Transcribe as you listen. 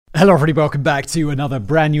Hello everybody, welcome back to another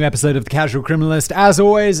brand new episode of The Casual Criminalist. As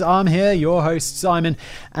always, I'm here, your host Simon,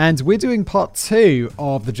 and we're doing part 2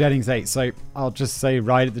 of the Jennings 8. So I'll just say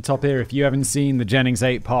right at the top here, if you haven't seen the Jennings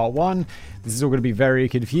 8 part 1, this is all going to be very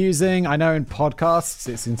confusing. I know in podcasts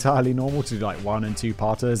it's entirely normal to do like 1 and 2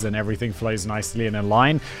 parters and everything flows nicely in a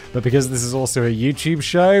line, but because this is also a YouTube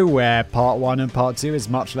show where part 1 and part 2 is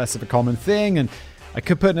much less of a common thing, and I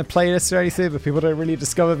could put in a playlist or anything, but people don't really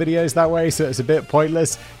discover videos that way, so it's a bit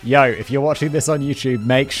pointless. Yo, if you're watching this on YouTube,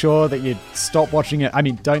 make sure that you stop watching it. I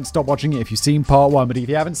mean, don't stop watching it if you've seen part 1, but if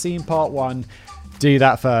you haven't seen part 1, do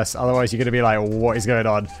that first. Otherwise, you're going to be like, what is going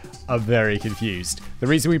on? I'm very confused. The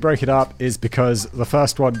reason we broke it up is because the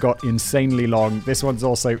first one got insanely long. This one's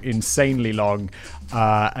also insanely long.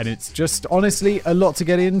 And it's just, honestly, a lot to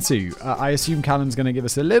get into. I assume Callum's going to give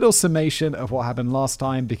us a little summation of what happened last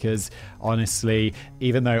time because, honestly,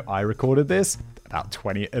 even though I recorded this,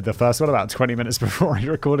 the first one about 20 minutes before I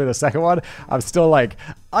recorded the second one, I'm still like,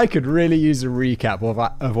 I could really use a recap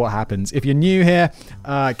of what happens. If you're new here,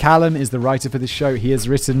 Callum is the writer for this show. He has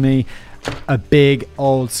written me a big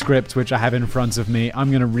old script which I have in front of me.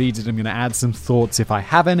 I'm going to read it. I'm going to add some thoughts if I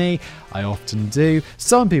have any. I often do.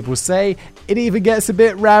 Some people say it even gets a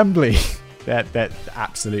bit rambly. That's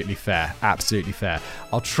absolutely fair. Absolutely fair.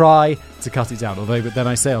 I'll try to cut it down. But then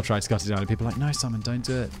I say I'll try to cut it down, and people are like, no, Simon, don't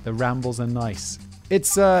do it. The rambles are nice.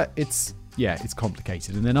 It's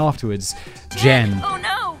complicated. And then afterwards, Jen. Oh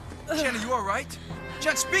no! Jen, are you all right?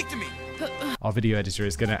 Jen, speak to me. Our video editor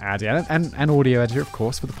is going to add in, and audio editor, of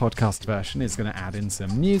course, for the podcast version, is going to add in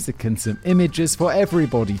some music and some images for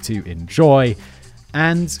everybody to enjoy.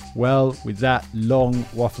 And, well, with that long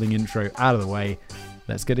waffling intro out of the way,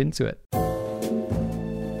 let's get into it.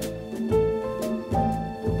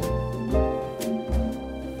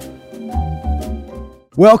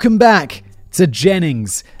 Welcome back to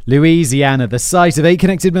Jennings, Louisiana, the site of 8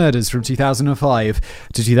 connected murders from 2005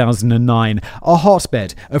 to 2009, a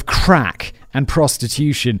hotbed of crack and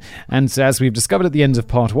prostitution, and as we've discovered at the end of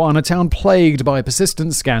part 1, a town plagued by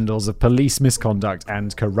persistent scandals of police misconduct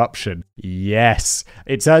and corruption. Yes,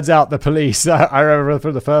 it turns out the police, I remember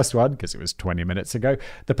from the first one, because it was 20 minutes ago,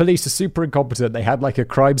 the police are super incompetent. They had like a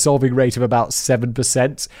crime-solving rate of about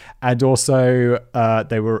 7%, and also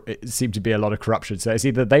it seemed to be a lot of corruption, so it's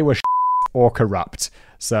either they were or corrupt.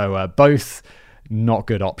 So both not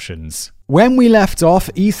good options. When we left off,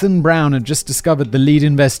 Ethan Brown had just discovered the lead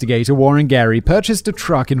investigator, Warren Gary, purchased a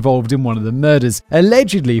truck involved in one of the murders,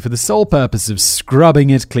 allegedly for the sole purpose of scrubbing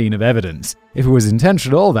it clean of evidence. If it was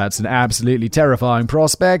intentional, that's an absolutely terrifying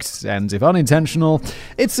prospect, and if unintentional,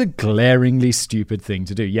 it's a glaringly stupid thing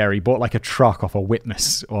to do. Yeah, he bought like a truck off a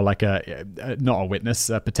witness, or like not a witness,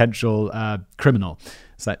 a potential criminal.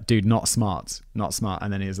 It's like, dude, not smart.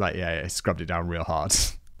 And then he was like, yeah, he scrubbed it down real hard.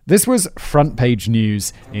 This was front page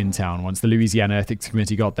news in town once the Louisiana Ethics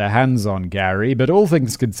Committee got their hands on Gary, but all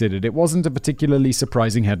things considered, it wasn't a particularly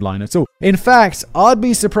surprising headline at all. In fact, I'd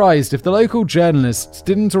be surprised if the local journalists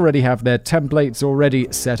didn't already have their templates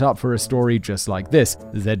already set up for a story just like this.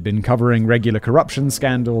 They'd been covering regular corruption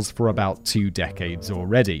scandals for about 2 decades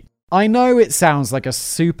already. I know it sounds like a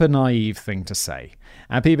super naive thing to say,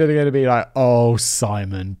 and people are going to be like, oh,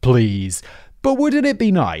 Simon, please. But wouldn't it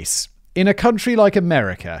be nice? In a country like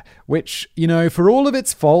America, which, for all of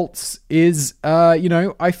its faults is,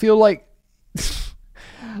 I feel like,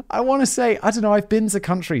 I want to say, I don't know, I've been to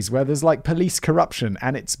countries where there's like police corruption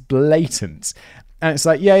and it's blatant. And it's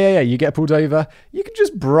like, yeah, you get pulled over, you can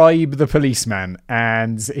just bribe the policeman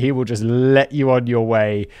and he will just let you on your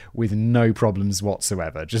way with no problems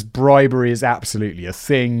whatsoever. Just bribery is absolutely a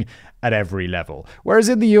thing at every level. Whereas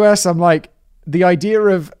in the US, I'm like, the idea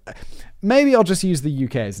of... Maybe I'll just use the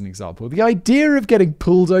UK as an example. The idea of getting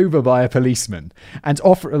pulled over by a policeman and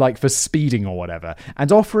for speeding or whatever,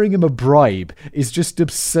 and offering him a bribe is just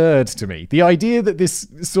absurd to me. The idea that this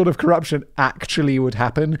sort of corruption actually would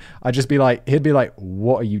happen, he'd be like,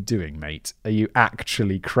 what are you doing, mate? Are you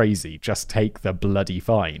actually crazy? Just take the bloody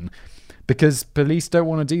fine. Because police don't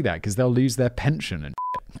want to do that because they'll lose their pension and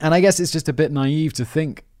shit. And I guess it's just a bit naive to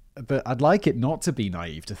think, but I'd like it not to be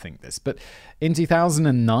naive to think this. But in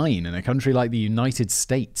 2009, in a country like the United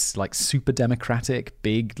States, like super democratic,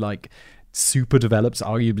 big, like super developed,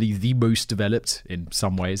 arguably the most developed in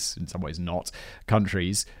some ways not,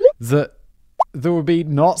 countries, that there would be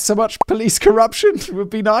not so much police corruption would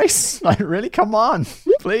be nice. Like, really? Come on,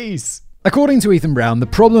 please. According to Ethan Brown, the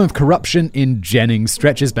problem of corruption in Jennings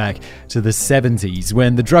stretches back to the 70s,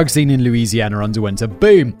 when the drug scene in Louisiana underwent a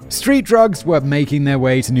boom. Street drugs were making their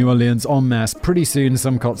way to New Orleans en masse. Pretty soon,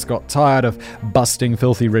 some cops got tired of busting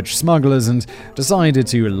filthy rich smugglers and decided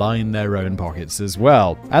to line their own pockets as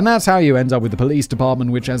well. And that's how you end up with the police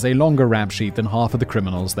department, which has a longer rap sheet than half of the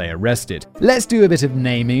criminals they arrested. Let's do a bit of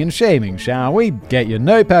naming and shaming, shall we? Get your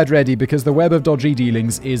notepad ready, because the web of dodgy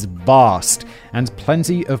dealings is vast, and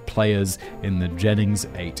plenty of players in the Jennings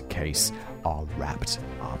 8 case are wrapped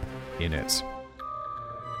up in it.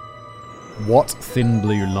 What thin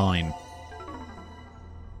blue line?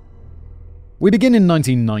 We begin in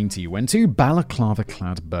 1990, when two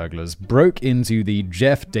balaclava-clad burglars broke into the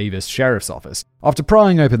Jeff Davis Sheriff's Office. After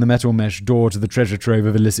prying open the metal mesh door to the treasure trove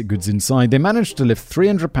of illicit goods inside, they managed to lift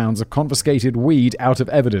 300 pounds of confiscated weed out of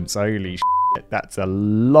evidence. Holy shit. That's a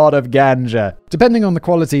lot of ganja. Depending on the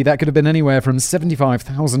quality, that could have been anywhere from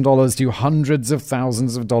 $75,000 to hundreds of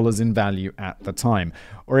thousands of dollars in value at the time.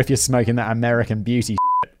 Or if you're smoking that American Beauty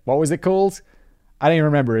shit, what was it called? I don't even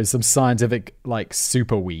remember. It's some scientific,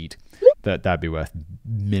 super weed. That'd be worth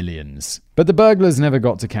millions. But the burglars never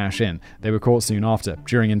got to cash in. They were caught soon after.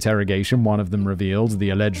 During interrogation, one of them revealed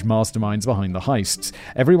the alleged masterminds behind the heists.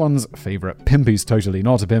 Everyone's favorite pimp who's totally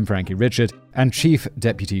not a pimp, Frankie Richard, and Chief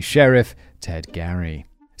Deputy Sheriff Ted Gary.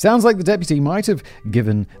 Sounds like the deputy might have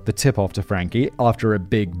given the tip-off to Frankie after a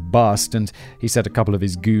big bust, and he set a couple of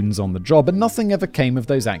his goons on the job, but nothing ever came of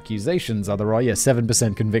those accusations. Otherwise,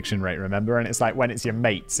 7% conviction rate, remember? And it's like when it's your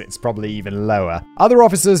mates, it's probably even lower. Other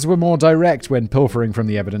officers were more direct when pilfering from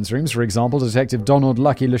the evidence rooms. For example, Detective Donald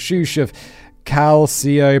Lucky LaChouche of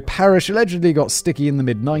Calcio Parish allegedly got sticky in the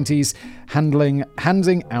mid-90s,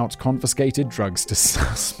 handing out confiscated drugs to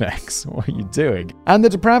suspects. What are you doing? And the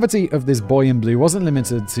depravity of this boy in blue wasn't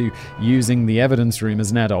limited to using the evidence room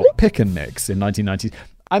as an adult pick and mix in 1990s.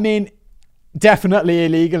 I mean, definitely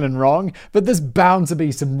illegal and wrong, but there's bound to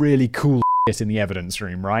be some really cool in the evidence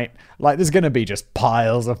room, right? Like, there's going to be just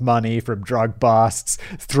piles of money from drug busts,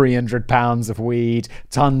 300 pounds of weed,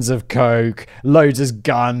 tons of coke, loads of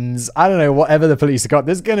guns. I don't know, whatever the police have got,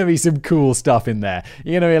 there's going to be some cool stuff in there.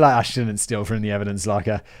 You're going to be like, I shouldn't steal from the evidence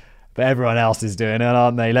locker. But everyone else is doing it,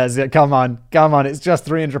 aren't they? Come on. It's just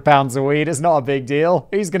 300 pounds of weed. It's not a big deal.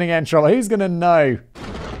 Who's going to get in trouble? Who's going to know?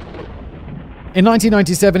 In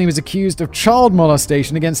 1997, he was accused of child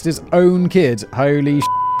molestation against his own kid. Holy shit.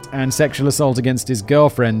 And sexual assault against his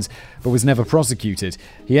girlfriend, but was never prosecuted.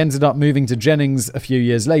 He ended up moving to Jennings a few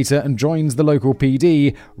years later and joins the local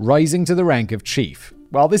PD, rising to the rank of chief.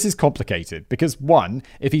 Well, this is complicated because, one,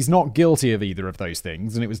 if he's not guilty of either of those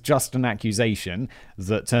things and it was just an accusation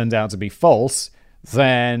that turned out to be false,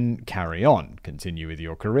 then carry on, continue with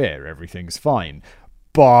your career, everything's fine.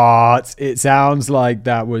 But it sounds like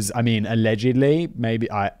that was, allegedly,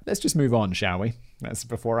 let's just move on, shall we? That's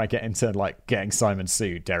before I get into, getting Simon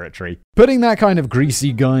sued territory. Putting that kind of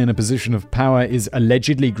greasy guy in a position of power is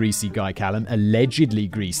allegedly greasy guy, Callum. Allegedly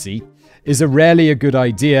greasy. Is rarely a good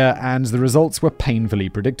idea, and the results were painfully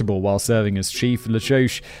predictable. While serving as chief,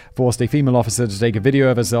 LaChouche forced a female officer to take a video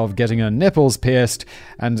of herself getting her nipples pierced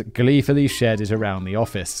and gleefully shared it around the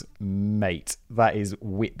office. Mate, that is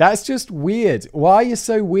weird. That's just weird. Why are you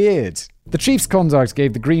so weird? The chief's conduct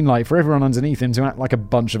gave the green light for everyone underneath him to act like a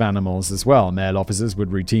bunch of animals as well. Male officers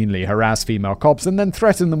would routinely harass female cops and then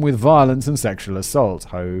threaten them with violence and sexual assault.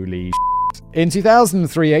 Holy shit. In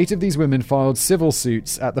 2003, 8 of these women filed civil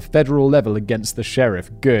suits at the federal level against the sheriff.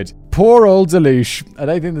 Good. Poor old Delouche. I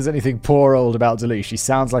don't think there's anything poor old about Delouche. He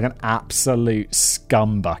sounds like an absolute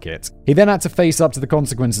scumbucket. He then had to face up to the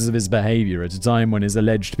consequences of his behavior at a time when his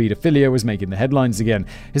alleged pedophilia was making the headlines again.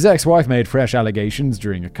 His ex-wife made fresh allegations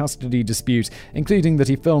during a custody dispute, including that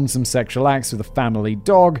he filmed some sexual acts with a family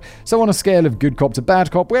dog. So on a scale of good cop to bad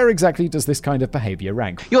cop, where exactly does this kind of behavior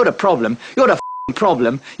rank? You're the problem. You're the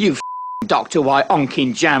problem. You Dr. White,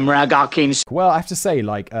 onkin jamrag, onkin. Well, I have to say,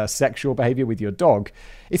 sexual behavior with your dog,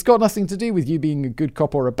 it's got nothing to do with you being a good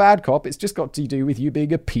cop or a bad cop. It's just got to do with you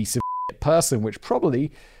being a piece of person, which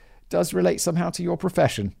probably does relate somehow to your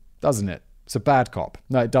profession, doesn't it? It's a bad cop.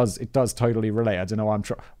 No, it does totally relate. I don't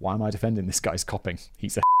know why am I defending this guy's copping?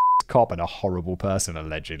 He's a cop and a horrible person,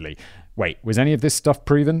 allegedly. Wait, was any of this stuff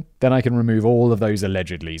proven? Then I can remove all of those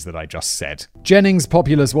allegedlys that I just said. Jennings'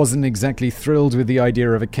 populace wasn't exactly thrilled with the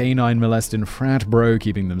idea of a canine molesting frat bro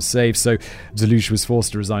keeping them safe, so Delouche was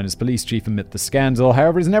forced to resign as police chief amid the scandal.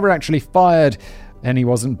 However, he was never actually fired, and he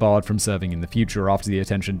wasn't barred from serving in the future. After the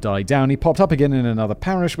attention died down, he popped up again in another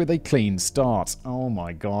parish with a clean start. Oh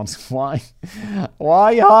my god, why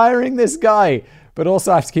are you hiring this guy? But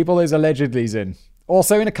also I have to keep all those allegedlys in.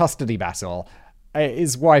 Also in a custody battle,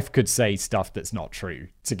 his wife could say stuff that's not true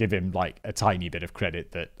to give him like a tiny bit of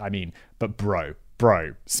credit but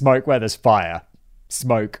bro, smoke where there's fire.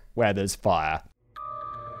 Smoke where there's fire.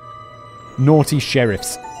 Naughty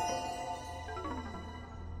sheriffs.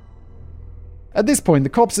 At this point, the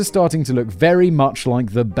cops are starting to look very much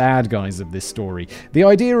like the bad guys of this story. The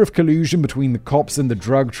idea of collusion between the cops and the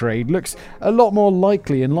drug trade looks a lot more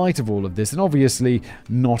likely in light of all of this, and obviously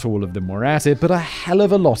not all of them were at it, but a hell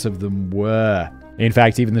of a lot of them were. In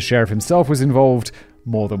fact, even the sheriff himself was involved.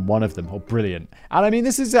 More than one of them. Oh, brilliant. And I mean,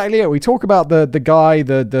 this is exactly it. We talk about the guy,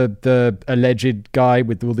 the alleged guy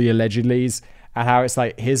with all the allegedlys, and how it's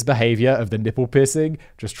like his behavior of the nipple piercing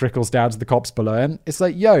just trickles down to the cops below him. It's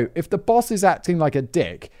like, yo, if the boss is acting like a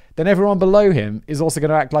dick, then everyone below him is also going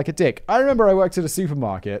to act like a dick. I remember I worked at a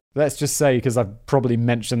supermarket. Let's just say, because I've probably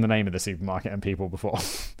mentioned the name of the supermarket and people before.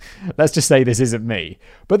 Let's just say this isn't me.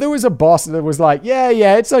 But there was a boss that was like, yeah,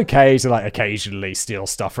 it's okay to like occasionally steal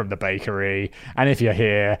stuff from the bakery. And if you're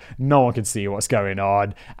here, no one can see what's going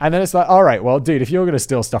on. And then it's like, all right, well, dude, if you're going to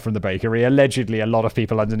steal stuff from the bakery, allegedly a lot of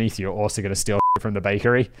people underneath you are also going to steal from the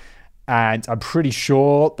bakery. And I'm pretty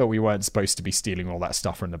sure that we weren't supposed to be stealing all that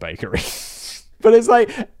stuff from the bakery. But it's like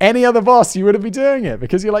any other boss, you wouldn't be doing it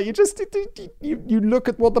because you're like, you look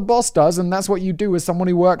at what the boss does and that's what you do as someone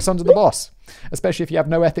who works under the boss, especially if you have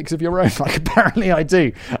no ethics of your own. Like apparently I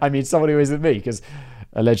do. I mean, someone who isn't me, because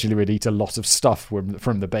allegedly we'd eat a lot of stuff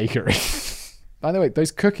from the bakery. By the way,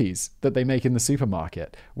 those cookies that they make in the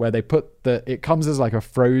supermarket where they put it comes as like a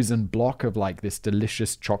frozen block of like this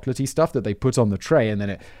delicious chocolatey stuff that they put on the tray and then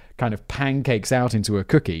it kind of pancakes out into a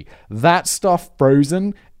cookie. That stuff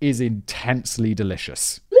frozen is intensely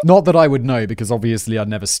delicious. Not that I would know, because obviously I'd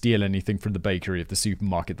never steal anything from the bakery of the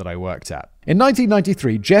supermarket that I worked at. In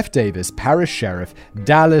 1993, Jeff Davis, parish sheriff,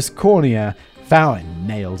 Dallas Cormier,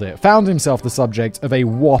 found himself the subject of a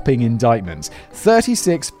whopping indictment.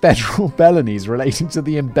 36 federal felonies relating to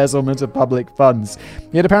the embezzlement of public funds.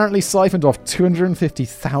 He had apparently siphoned off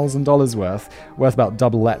 $250,000 worth about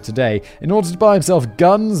double that today, in order to buy himself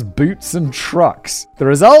guns, boots, and trucks. The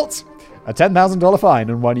result? A $10,000 fine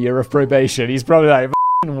and 1 year of probation. He's probably like,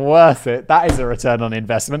 worth it. That is a return on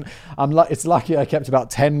investment. It's lucky I kept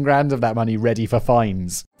about 10 grand of that money ready for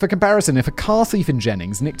fines. For comparison, if a car thief in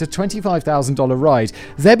Jennings nicked a $25,000 ride,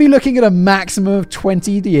 they'd be looking at a maximum of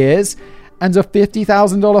 20 years and a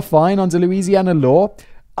 $50,000 fine under Louisiana law.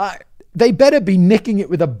 They better be nicking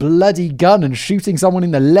it with a bloody gun and shooting someone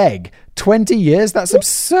in the leg. 20 years? That's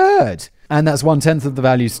absurd. And that's 1/10 of the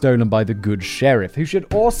value stolen by the good sheriff, who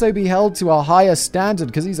should also be held to a higher standard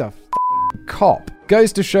because he's a cop.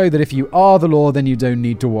 Goes to show that if you are the law, then you don't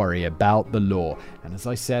need to worry about the law. And as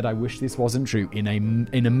I said, I wish this wasn't true in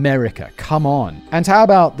America. Come on. And how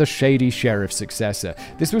about the shady sheriff's successor?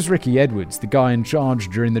 This was Ricky Edwards, the guy in charge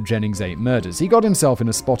during the Jennings 8 murders. He got himself in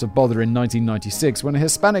a spot of bother in 1996 when a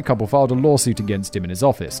Hispanic couple filed a lawsuit against him in his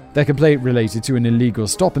office. Their complaint related to an illegal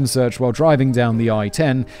stop and search while driving down the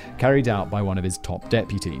I-10, carried out by one of his top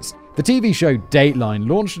deputies. The TV show Dateline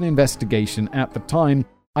launched an investigation at the time.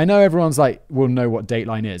 I know everyone's like, will know what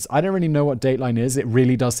Dateline is. I don't really know what Dateline is. It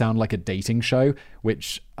really does sound like a dating show,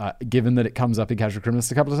 which, given that it comes up in Casual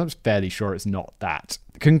Criminalist a couple of times, fairly sure it's not that.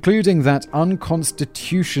 Concluding that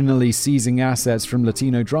unconstitutionally seizing assets from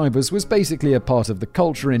Latino drivers was basically a part of the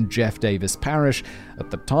culture in Jeff Davis Parish. At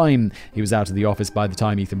the time, he was out of the office by the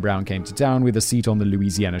time Ethan Brown came to town, with a seat on the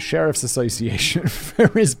Louisiana Sheriff's Association for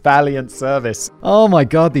his valiant service. Oh my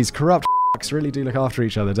god, these corrupt really do look after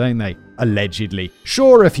each other, don't they? Allegedly.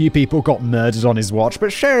 Sure, a few people got murdered on his watch,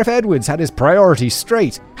 but Sheriff Edwards had his priorities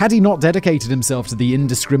straight. Had he not dedicated himself to the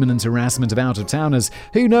indiscriminate harassment of out-of-towners,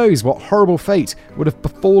 who knows what horrible fate would have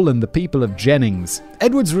befallen the people of Jennings.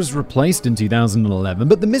 Edwards was replaced in 2011,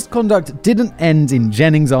 but the misconduct didn't end in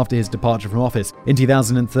Jennings after his departure from office. In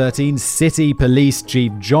 2013, City Police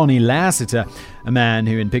Chief Johnny Lassiter, a man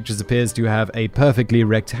who in pictures appears to have a perfectly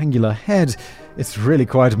rectangular head, it's really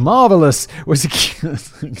quite marvelous, was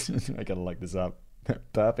I gotta look this up.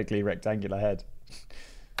 Perfectly rectangular head.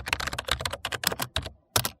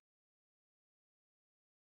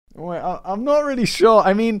 Wait, I'm not really sure.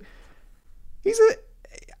 I mean,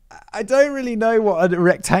 I don't really know what a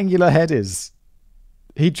rectangular head is.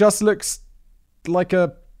 He just looks like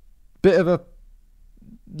a bit of a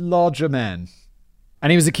larger man. And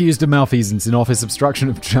he was accused of malfeasance in office, obstruction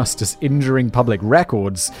of justice, injuring public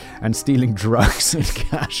records, and stealing drugs and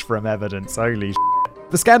cash from evidence. Holy shit.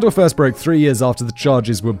 The scandal first broke 3 years after the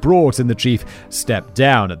charges were brought and the chief stepped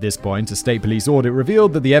down. At this point, a state police audit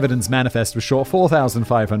revealed that the evidence manifest was short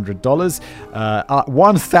 $4,500,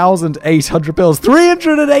 1,800 pills,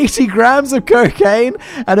 380 grams of cocaine,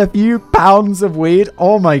 and a few pounds of weed.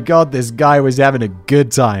 Oh my God, this guy was having a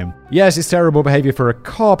good time. Yes, it's terrible behavior for a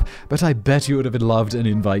cop, but I bet you would have loved an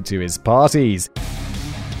invite to his parties.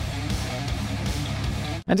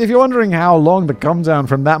 And if you're wondering how long the come down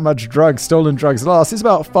from that much stolen drugs lasts, it's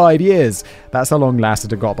about 5 years. That's how long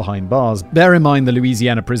Lasseter got behind bars. Bear in mind the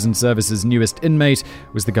Louisiana Prison Service's newest inmate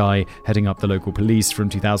was the guy heading up the local police from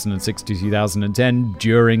 2006 to 2010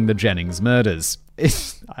 during the Jennings murders. I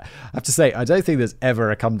have to say, I don't think there's ever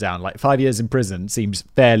a come down. Like 5 years in prison seems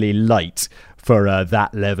fairly light for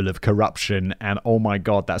that level of corruption, and oh my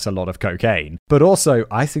God, that's a lot of cocaine. But also,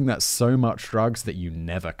 I think that's so much drugs that you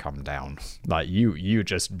never come down. Like you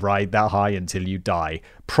just ride that high until you die,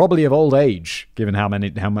 probably of old age, given how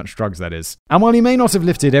much drugs that is. And while he may not have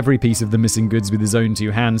lifted every piece of the missing goods with his own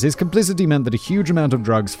two hands, his complicity meant that a huge amount of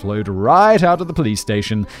drugs flowed right out of the police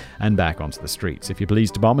station and back onto the streets. If your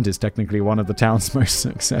police department is technically one of the town's most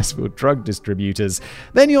successful drug distributors,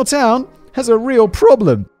 then your town has a real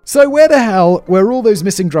problem. So where the hell were all those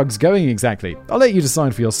missing drugs going exactly? I'll let you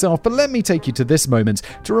decide for yourself, but let me take you to this moment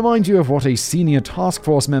to remind you of what a senior task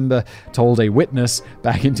force member told a witness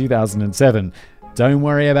back in 2007. Don't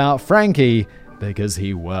worry about Frankie, because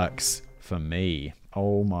he works for me.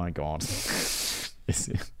 Oh my God.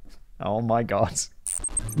 Oh my God.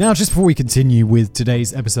 Now, just before we continue with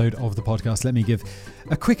today's episode of the podcast, let me give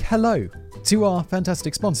a quick hello to our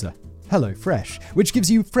fantastic sponsor, HelloFresh, which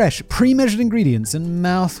gives you fresh, pre-measured ingredients and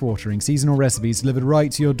mouth-watering seasonal recipes delivered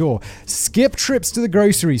right to your door. Skip trips to the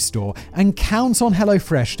grocery store and count on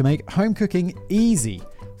HelloFresh to make home cooking easy,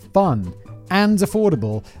 fun, and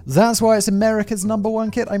affordable. That's why it's America's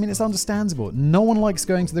 #1 kit. I mean, it's understandable. No one likes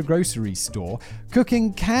going to the grocery store.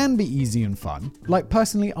 Cooking can be easy and fun. Like,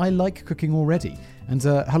 personally, I like cooking already. And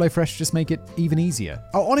HelloFresh just make it even easier.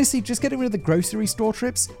 Oh, honestly, just getting rid of the grocery store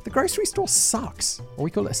trips. The grocery store sucks. Or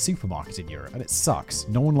we call it a supermarket in Europe, and it sucks.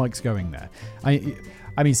 No one likes going there. I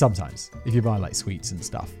mean, sometimes, if you buy, like, sweets and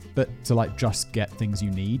stuff. But to, like, just get things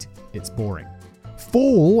you need, it's boring.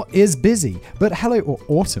 Fall is busy, but or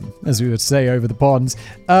autumn, as we would say over the ponds.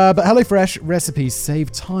 But HelloFresh recipes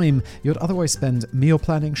save time you'd otherwise spend meal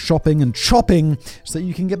planning, shopping, and chopping so that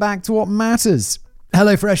you can get back to what matters.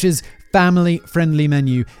 HelloFresh's family-friendly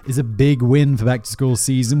menu is a big win for back-to-school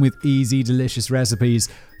season with easy, delicious recipes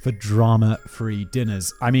for drama-free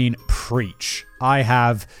dinners. I mean, preach. I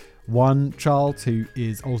have one child who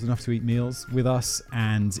is old enough to eat meals with us,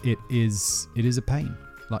 and it is a pain.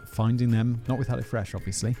 Like finding them, not with HelloFresh,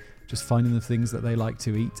 obviously, just finding the things that they like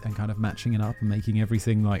to eat and kind of matching it up and making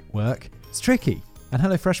everything like work. It's tricky, and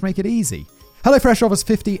HelloFresh make it easy. HelloFresh offers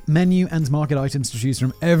 50 menu and market items to choose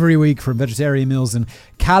from every week, from vegetarian meals and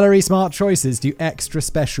calorie-smart choices to extra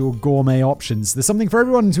special gourmet options. There's something for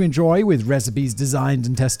everyone to enjoy, with recipes designed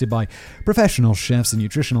and tested by professional chefs and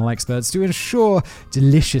nutritional experts to ensure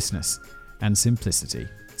deliciousness and simplicity.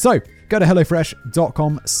 So, go to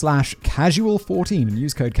hellofresh.com/casual14 and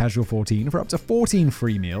use code casual14 for up to 14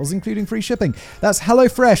 free meals, including free shipping. That's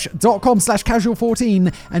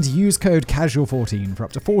hellofresh.com/casual14 and use code casual14 for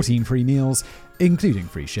up to 14 free meals, including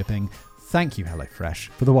free shipping. Thank you, HelloFresh,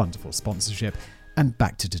 for the wonderful sponsorship. And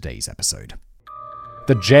back to today's episode.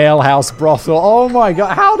 The jailhouse brothel. Oh my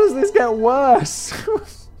God, how does this get worse?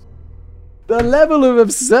 The level of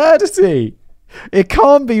absurdity. It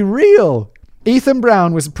can't be real. Ethan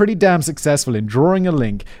Brown was pretty damn successful in drawing a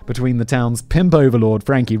link between the town's pimp overlord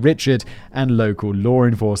Frankie Richard and local law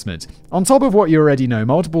enforcement. On top of what you already know,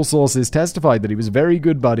 multiple sources testified that he was very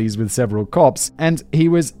good buddies with several cops, and he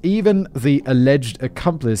was even the alleged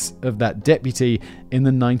accomplice of that deputy in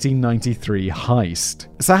the 1993 heist.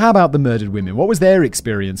 So how about the murdered women? What was their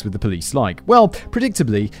experience with the police like? Well,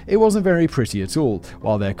 predictably, it wasn't very pretty at all.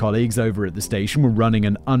 While their colleagues over at the station were running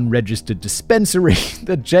an unregistered dispensary,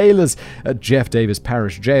 the jailers at Jeff Davis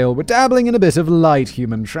Parish Jail were dabbling in a bit of light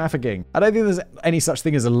human trafficking. I don't think there's any such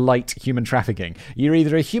thing as a light human trafficking. You're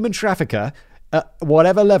either a human trafficker at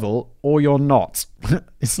whatever level, or you're not.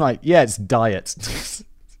 It's like, yeah, it's diet. It's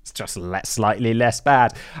just slightly less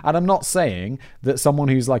bad. And I'm not saying that someone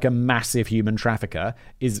who's like a massive human trafficker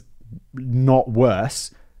is not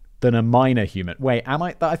worse than a minor human. Wait, am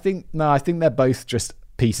I? I think they're both just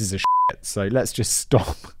pieces of shit. So let's just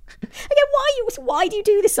stop. Again, why do you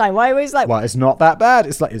do this, Simon? Why always like? Well, it's not that bad.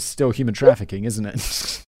 It's still human trafficking, isn't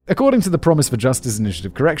it? According to the Promise for Justice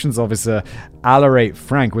Initiative, corrections officer Alarate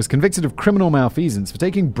Frank was convicted of criminal malfeasance for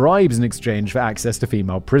taking bribes in exchange for access to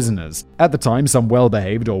female prisoners. At the time, some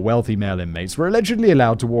well-behaved or wealthy male inmates were allegedly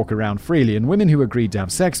allowed to walk around freely, and women who agreed to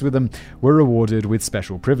have sex with them were rewarded with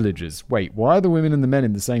special privileges. Wait, why are the women and the men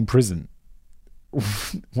in the same prison?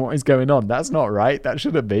 What is going on? That's not right. That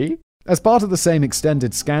shouldn't be. As part of the same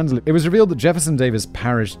extended scandal, it was revealed that Jefferson Davis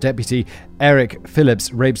Parish Deputy Eric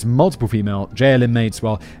Phillips raped multiple female jail inmates,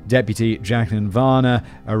 while Deputy Jacqueline Varner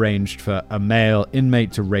arranged for a male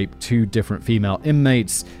inmate to rape 2 different female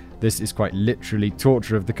inmates. This is quite literally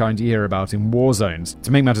torture of the kind you hear about in war zones. To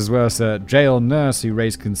make matters worse, a jail nurse who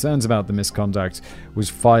raised concerns about the misconduct was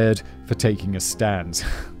fired for taking a stand.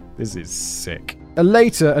 This is sick.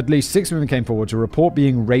 Later, at least 6 women came forward to report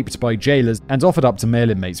being raped by jailers and offered up to male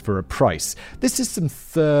inmates for a price. This is some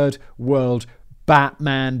third world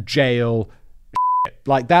Batman jail shit.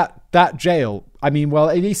 Like that jail. I mean, well,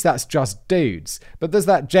 at least that's just dudes. But there's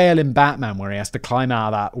that jail in Batman where he has to climb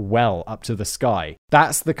out of that well up to the sky.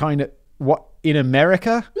 That's the kind of... What? In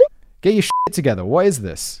America? Get your shit together. What is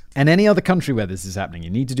this? And any other country where this is happening, you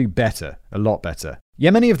need to do better. A lot better. Yeah,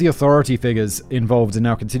 many of the authority figures involved are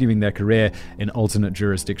now continuing their career in alternate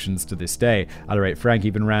jurisdictions to this day. Alarate Frank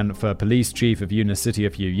even ran for police chief of Eunice City a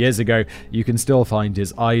few years ago. You can still find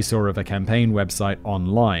his eyesore of a campaign website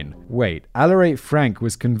online. Wait, Alarate Frank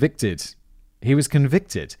was convicted. He was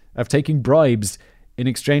convicted of taking bribes in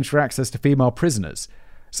exchange for access to female prisoners.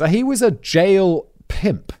 So he was a jail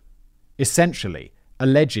pimp, essentially.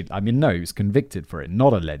 Alleged. I mean, no, he was convicted for it,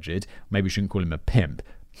 not alleged. Maybe we shouldn't call him a pimp.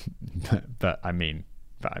 but I mean,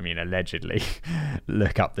 allegedly.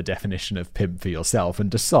 Look up the definition of pimp for yourself and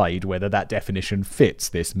decide whether that definition fits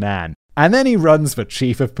this man. And then he runs for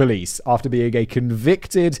chief of police after being a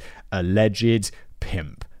convicted, alleged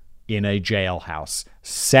pimp in a jailhouse,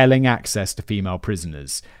 selling access to female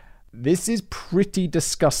prisoners. This is pretty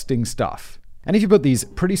disgusting stuff. And if you put these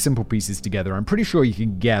pretty simple pieces together, I'm pretty sure you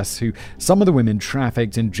can guess who some of the women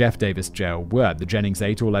trafficked in Jeff Davis jail were. The Jennings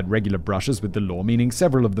Eight all had regular brushes with the law, meaning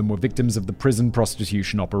several of them were victims of the prison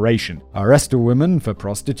prostitution operation. Arrest a woman for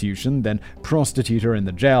prostitution, then prostitute her in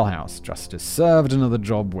the jailhouse. Justice served, another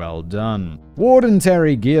job well done. Warden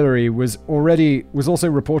Terry Geary was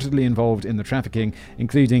also reportedly involved in the trafficking,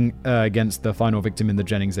 including against the final victim in the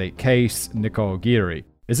Jennings Eight case, Nicole Geary.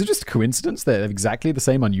 Is it just a coincidence they have exactly the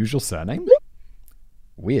same unusual surname?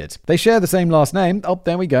 Weird. They share the same last name. Oh,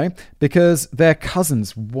 there we go. Because they're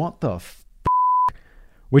cousins. What the f***?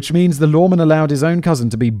 Which means the lawman allowed his own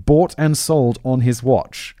cousin to be bought and sold on his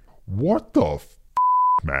watch. What the f***,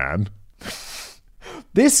 man?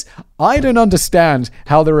 This, I don't understand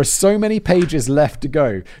how there are so many pages left to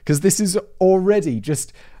go. Because this is already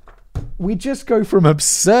just... We just go from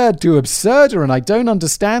absurd to absurder, and I don't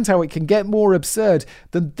understand how it can get more absurd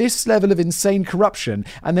than this level of insane corruption.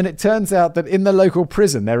 And then it turns out that in the local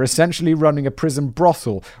prison, they're essentially running a prison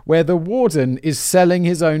brothel where the warden is selling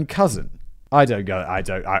his own cousin. I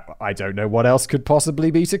don't know what else could possibly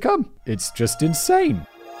be to come. It's just insane.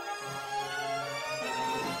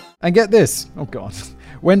 And get this. Oh, God.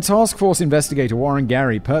 When Task Force investigator Warren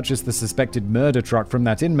Gary purchased the suspected murder truck from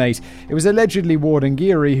that inmate, it was allegedly Warden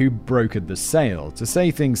Geary who brokered the sale. To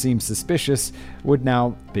say things seemed suspicious would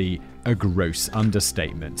now be a gross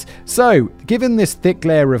understatement. So, given this thick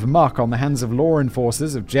layer of muck on the hands of law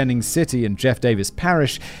enforcers of Jennings City and Jeff Davis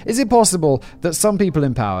Parish, is it possible that some people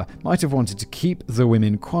in power might have wanted to keep the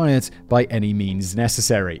women quiet by any means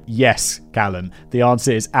necessary? Yes, Callum. The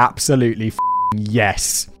answer is absolutely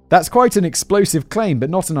yes. That's quite an explosive claim, but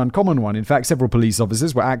not an uncommon one. In fact, several police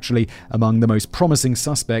officers were actually among the most promising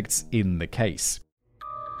suspects in the case.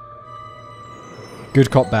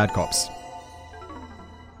 Good cop, bad cops.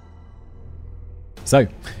 So,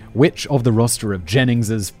 which of the roster of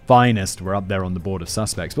Jennings's finest were up there on the board of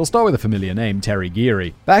suspects? We'll start with a familiar name, Terry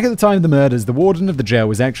Geary. Back at the time of the murders, the warden of the jail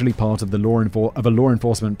was actually part of a law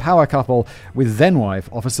enforcement power couple with then-wife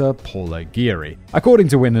Officer Paula Geary. According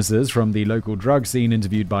to witnesses from the local drug scene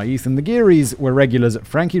interviewed by Ethan, the Gearys were regulars at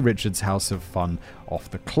Frankie Richards' House of Fun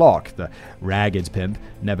off the clock. The ragged pimp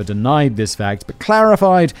never denied this fact, but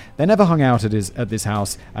clarified they never hung out at this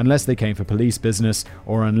house unless they came for police business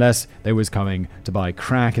or unless they was coming to buy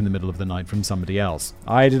crack in the middle of the night from somebody else.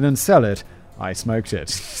 I didn't sell it. I smoked it.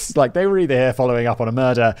 It's like they were either here following up on a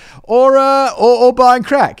murder or buying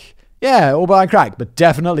crack. Yeah, or buying crack, but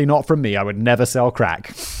definitely not from me. I would never sell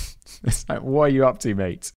crack. It's like, what are you up to,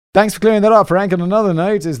 mate? Thanks for clearing that up, Frank. On another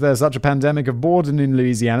note, is there such a pandemic of boredom in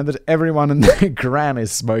Louisiana that everyone and their gran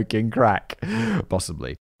is smoking crack?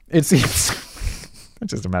 Possibly. It seems... I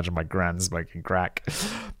just imagine my gran smoking crack.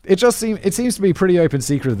 It seems to be pretty open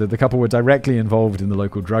secret that the couple were directly involved in the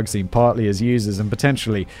local drug scene, partly as users and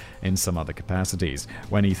potentially in some other capacities.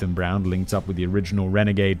 When Ethan Brown linked up with the original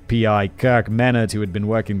renegade PI Kirk Menard, who had been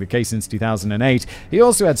working the case since 2008, he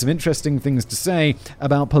also had some interesting things to say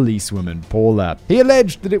about policewoman Paula. He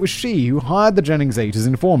alleged that it was she who hired the Jennings Eight as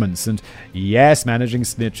informants, and yes, managing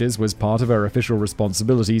snitches was part of her official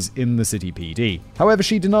responsibilities in the city PD. However,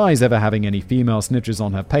 she denies ever having any female snitches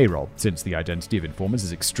on her payroll. Since the identity of informants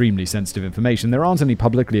is extremely sensitive information, there aren't any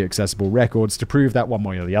publicly accessible records to prove that one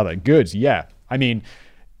way or the other. Good, yeah. I mean,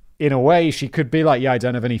 in a way, she could be like, yeah, I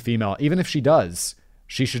don't have any female. Even if she does,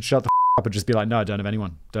 she should shut the up and just be like, no, I don't have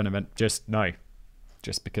anyone. No.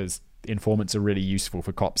 Just because informants are really useful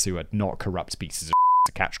for cops who are not corrupt pieces of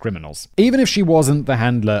to catch criminals. Even if she wasn't the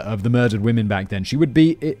handler of the murdered women back then, she would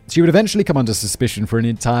eventually come under suspicion for an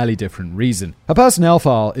entirely different reason. Her personnel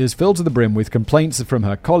file is filled to the brim with complaints from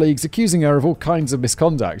her colleagues accusing her of all kinds of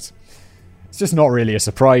misconduct. It's just not really a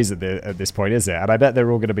surprise at this point, is it? And I bet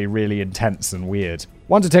they're all going to be really intense and weird.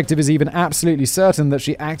 One detective is even absolutely certain that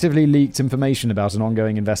she actively leaked information about an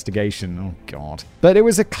ongoing investigation. Oh, God. But it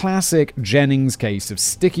was a classic Jennings case of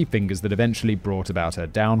sticky fingers that eventually brought about her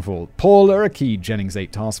downfall. Paula, a key Jennings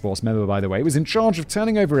 8 task force member, by the way, was in charge of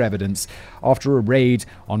turning over evidence after a raid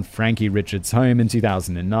on Frankie Richards' home in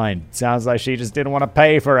 2009. Sounds like she just didn't want to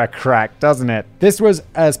pay for a crack, doesn't it? This was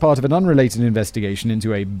as part of an unrelated investigation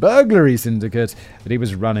into a burglary syndicate that he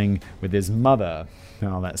was running with his mother.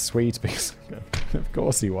 Oh, that's sweet, because of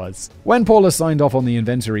course he was. When Paula signed off on the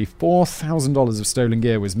inventory, $4,000 of stolen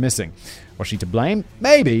gear was missing. Was she to blame?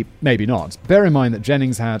 Maybe, maybe not. Bear in mind that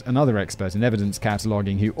Jennings had another expert in evidence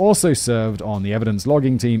cataloging who also served on the evidence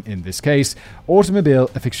logging team in this case, automobile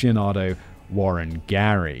aficionado Warren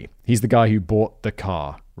Gary. He's the guy who bought the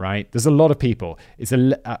car, right? There's a lot of people.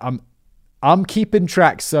 I'm keeping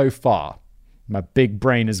track so far. My big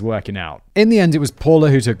brain is working out. In the end, it was Paula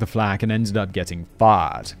who took the flak and ended up getting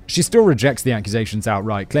fired. She still rejects the accusations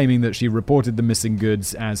outright, claiming that she reported the missing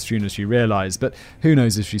goods as soon as she realized, but who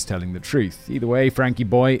knows if she's telling the truth. Either way, Frankie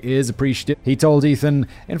Boy is appreciative. He told Ethan,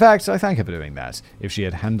 in fact, I thank her for doing that. If she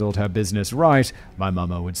had handled her business right, my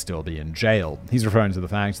mama would still be in jail. He's referring to the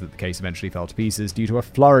fact that the case eventually fell to pieces due to a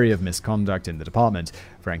flurry of misconduct in the department.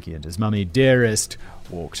 Frankie and his mummy, Dearest,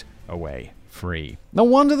 walked away free. No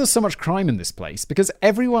wonder there's so much crime in this place, because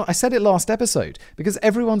everyone, I said it last episode, because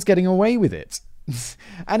everyone's getting away with it.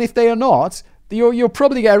 And if they are not, you'll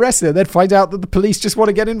probably get arrested and then find out that the police just want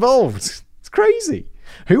to get involved. It's crazy.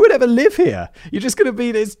 Who would ever live here? You're just going to be,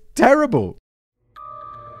 it's terrible.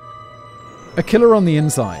 A killer on the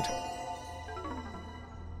inside.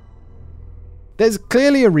 There's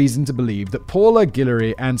clearly a reason to believe that Paula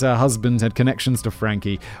Guillory and her husband had connections to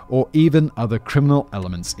Frankie or even other criminal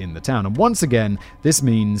elements in the town. And once again, this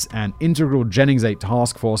means an integral Jennings 8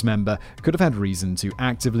 task force member could have had reason to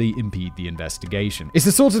actively impede the investigation. It's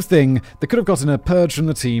the sort of thing that could have gotten her purged from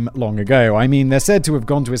the team long ago. I mean, they're said to have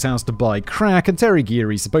gone to his house to buy crack, and Terry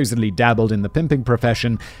Geary supposedly dabbled in the pimping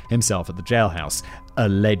profession himself at the jailhouse.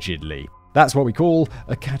 Allegedly. That's what we call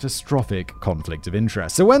a catastrophic conflict of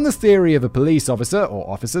interest. So when the theory of a police officer or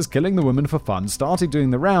officers killing the woman for fun started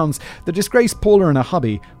doing the rounds, the disgraced Paula and her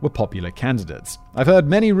hubby were popular candidates. I've heard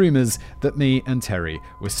many rumors that me and Terry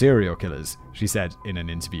were serial killers, she said in an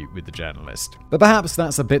interview with the journalist. But perhaps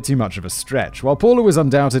that's a bit too much of a stretch. While Paula was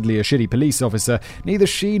undoubtedly a shitty police officer, neither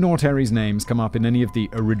she nor Terry's names come up in any of the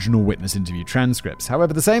original witness interview transcripts.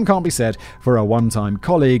 However, the same can't be said for a one-time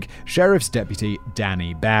colleague, Sheriff's Deputy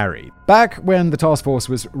Danny Barry. Back when the task force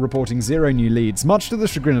was reporting 0 new leads, much to the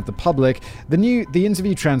chagrin of the public, the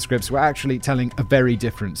interview transcripts were actually telling a very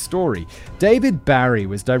different story. David Barry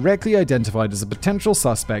was directly identified as a potential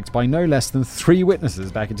suspect by no less than 3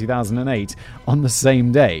 witnesses back in 2008 on the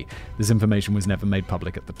same day. This information was never made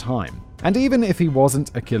public at the time. And even if he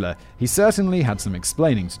wasn't a killer, he certainly had some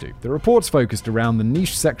explaining to do. The reports focused around the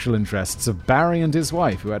niche sexual interests of Barry and his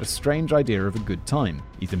wife, who had a strange idea of a good time.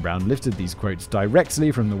 Ethan Brown lifted these quotes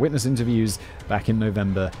directly from the witness interviews back in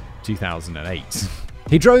November 2008.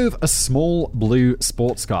 He drove a small blue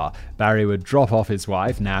sports car. Barry would drop off his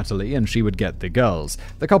wife, Natalie, and she would get the girls.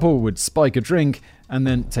 The couple would spike a drink and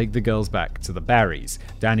then take the girls back to the Barrys.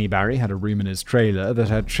 Danny Barry had a room in his trailer that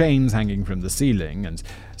had chains hanging from the ceiling and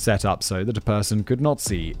set up so that a person could not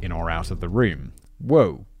see in or out of the room.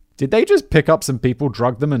 Whoa. Did they just pick up some people,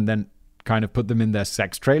 drug them, and then kind of put them in their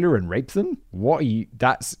sex trailer and rape them?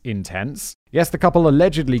 That's intense. Yes, the couple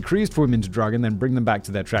allegedly cruised for women to drug and then bring them back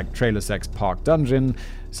to their trailer sex park dungeon.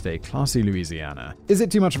 Stay classy, Louisiana. Is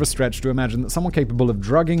it too much of a stretch to imagine that someone capable of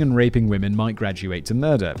drugging and raping women might graduate to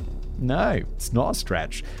murder? No, it's not a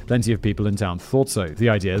stretch. Plenty of people in town thought so. The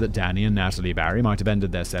idea that Danny and Natalie Barry might have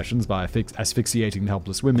ended their sessions by asphyxiating the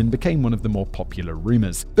helpless women became one of the more popular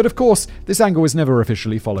rumors. But of course, this angle was never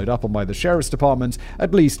officially followed up on by the sheriff's department,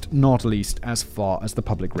 at least not as far as the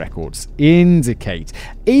public records indicate.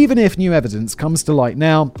 Even if new evidence comes to light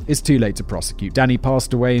now, it's too late to prosecute. Danny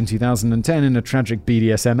passed away in 2010 in a tragic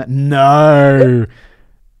BDSM. No!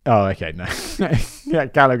 Oh, okay, no. Yeah,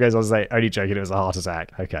 Callum goes on to say, only joking, it was a heart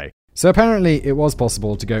attack. Okay. So apparently it was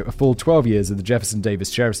possible to go a full 12 years at the Jefferson Davis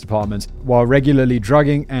Sheriff's Department while regularly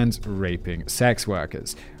drugging and raping sex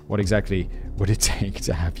workers. What exactly would it take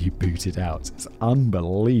to have you booted out? It's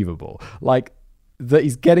unbelievable. Like, that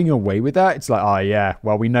he's getting away with that. It's like, oh yeah,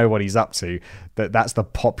 well, we know what he's up to. That's the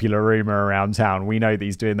popular rumor around town. We know that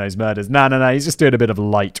he's doing those murders. No, he's just doing a bit of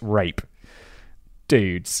light rape.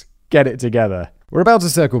 Dudes, get it together. We're about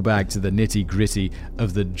to circle back to the nitty-gritty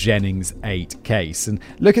of the Jennings 8 case and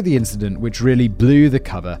look at the incident which really blew the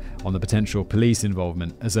cover on the potential police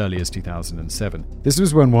involvement as early as 2007. This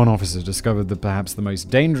was when one officer discovered that perhaps the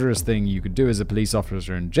most dangerous thing you could do as a police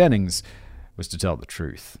officer in Jennings was to tell the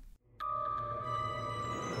truth.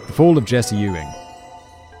 The fall of Jesse Ewing.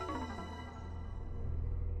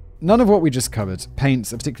 None of what we just covered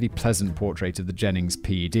paints a particularly pleasant portrait of the Jennings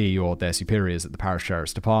PD or their superiors at the Parish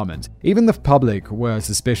Sheriff's Department. Even the public were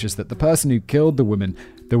suspicious that the person who killed the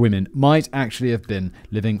women might actually have been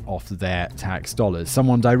living off their tax dollars,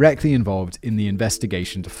 someone directly involved in the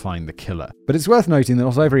investigation to find the killer. But it's worth noting that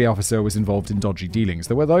not every officer was involved in dodgy dealings.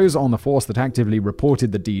 There were those on the force that actively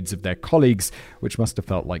reported the deeds of their colleagues, which must have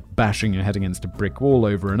felt like bashing your head against a brick wall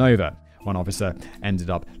over and over. One officer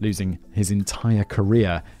ended up losing his entire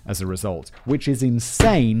career as a result, which is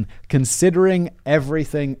insane considering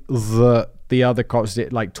everything that the other cops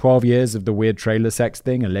did, like 12 years of the weird trailer sex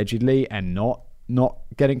thing, allegedly, and not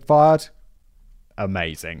getting fired.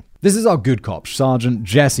 Amazing. This is our good cop, Sergeant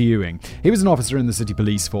Jesse Ewing. He was an officer in the city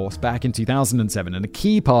police force back in 2007 and a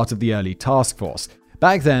key part of the early task force.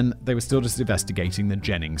 Back then, they were still just investigating the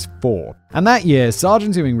Jennings 4. And that year,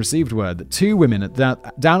 Sergeant Ewing received word that two women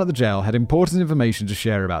down at the jail had important information to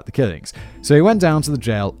share about the killings. So he went down to the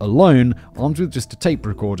jail alone, armed with just a tape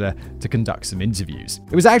recorder, to conduct some interviews.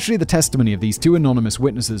 It was actually the testimony of these two anonymous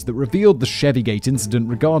witnesses that revealed the Chevygate incident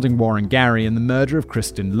regarding Warren Gary and the murder of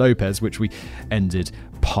Kristen Lopez, which we ended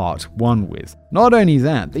part 1 with. Not only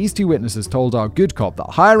that, these two witnesses told our good cop that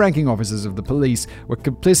higher-ranking officers of the police were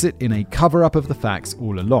complicit in a cover-up of the facts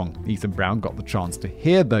all along. Ethan Brown got the chance to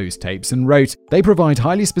hear those tapes and wrote, "They provide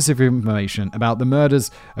highly specific information about the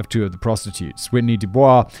murders of two of the prostitutes, Whitney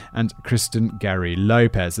Dubois and Kristen Gary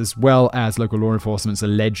Lopez, as well as local law enforcement's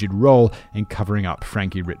alleged role in covering up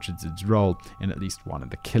Frankie Richardson's role in at least one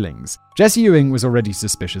of the killings." Jesse Ewing was already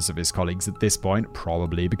suspicious of his colleagues at this point,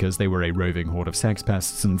 probably because they were a roving horde of sex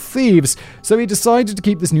pests and thieves, so he decided to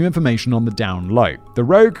keep this new information on the down low. The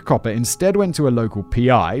rogue copper instead went to a local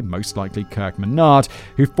PI, most likely Kirk Menard,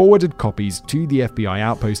 who forwarded copies to the FBI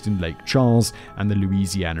outpost in Lake Charles and the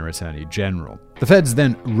Louisiana Attorney General. The feds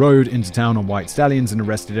then rode into town on white stallions and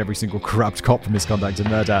arrested every single corrupt cop for misconduct and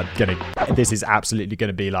murder. This is absolutely going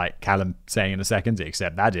to be like Callum saying in a second,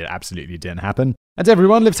 except that it absolutely didn't happen. And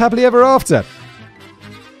everyone lived happily ever after.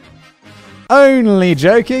 Only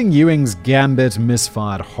joking, Ewing's gambit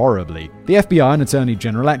misfired horribly. The FBI and Attorney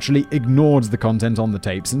General actually ignored the content on the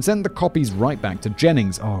tapes and sent the copies right back to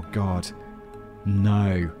Jennings. Oh god.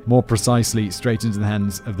 No. More precisely, straight into the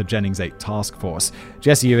hands of the Jennings 8 task force.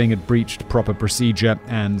 Jesse Ewing had breached proper procedure,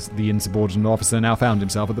 and the insubordinate officer now found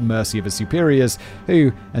himself at the mercy of his superiors,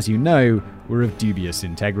 who, as you know, were of dubious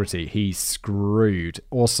integrity. He's screwed.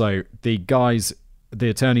 Also, the guys, the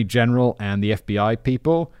Attorney General and the FBI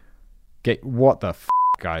people, what the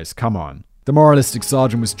guys? Come on. The moralistic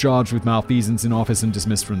sergeant was charged with malfeasance in office and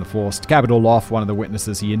dismissed from the force. To cap it all off, one of the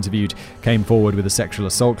witnesses he interviewed came forward with a sexual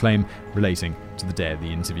assault claim relating to the day of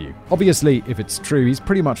the interview. Obviously, if it's true, he's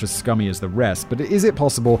pretty much as scummy as the rest, but is it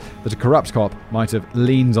possible that a corrupt cop might have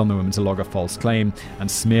leaned on the woman to log a false claim and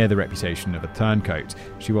smear the reputation of a turncoat?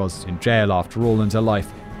 She was in jail after all, and her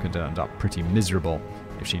life could end up pretty miserable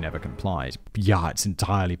if she never complied. Yeah, it's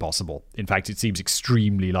entirely possible. In fact, it seems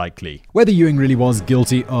extremely likely. Whether Ewing really was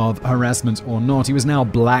guilty of harassment or not, he was now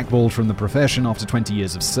blackballed from the profession after 20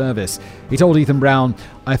 years of service. He told Ethan Brown,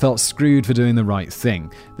 "I felt screwed for doing the right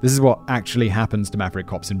thing." This is what actually happens to maverick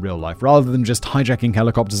cops in real life. Rather than just hijacking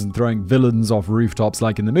helicopters and throwing villains off rooftops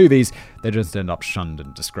like in the movies, they just end up shunned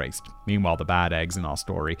and disgraced. Meanwhile, the bad eggs in our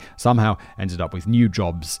story somehow ended up with new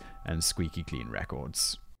jobs and squeaky clean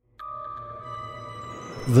records.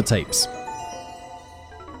 The tapes.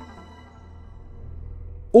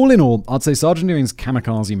 All in all, I'd say Sergeant Ewing's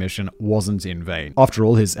kamikaze mission wasn't in vain. After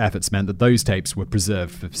all, his efforts meant that those tapes were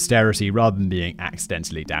preserved for posterity rather than being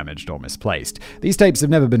accidentally damaged or misplaced. These tapes have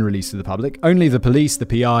never been released to the public. Only the police, the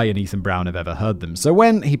PI, and Ethan Brown have ever heard them. So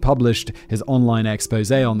when he published his online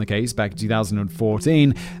expose on the case back in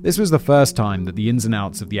 2014, this was the first time that the ins and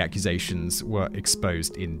outs of the accusations were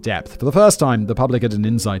exposed in depth. For the first time, the public had an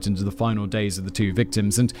insight into the final days of the two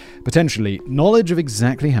victims and potentially knowledge of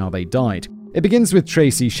exactly how they died. It begins with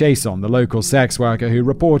Tracy Chason, the local sex worker who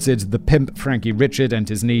reported the pimp Frankie Richard and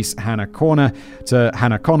his niece Hannah Connor to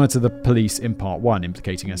the police in part 1,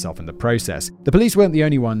 implicating herself in the process. The police weren't the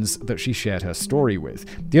only ones that she shared her story with.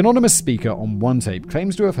 The anonymous speaker on one tape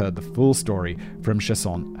claims to have heard the full story from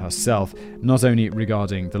Chason herself, not only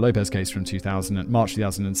regarding the Lopez case from March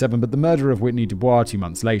 2007, but the murder of Whitney Dubois 2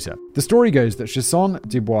 months later. The story goes that Chason,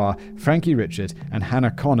 Dubois, Frankie Richard, and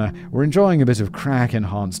Hannah Connor were enjoying a bit of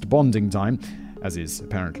crack-enhanced bonding time, as is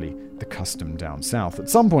apparently the custom down south. At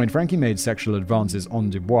some point, Frankie made sexual advances on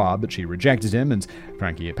Dubois, but she rejected him, and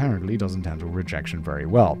Frankie apparently doesn't handle rejection very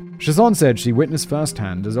well. Chason said she witnessed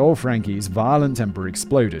firsthand as old Frankie's violent temper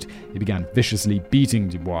exploded. He began viciously beating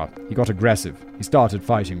Dubois. He got aggressive. He started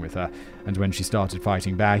fighting with her, and when she started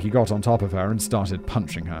fighting back, he got on top of her and started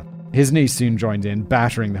punching her. His niece soon joined in,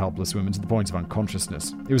 battering the helpless woman to the point of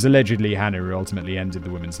unconsciousness. It was allegedly Hannah who ultimately ended the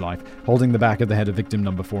woman's life, holding the back of the head of victim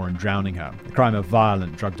number 4 and drowning her. A crime of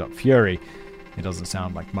violent, drugged-up fury. It doesn't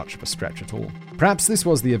sound like much of a stretch at all. Perhaps this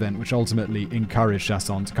was the event which ultimately encouraged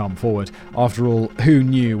Chason to come forward. After all, who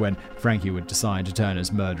knew when Frankie would decide to turn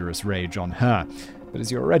his murderous rage on her? But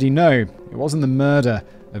as you already know, it wasn't the murder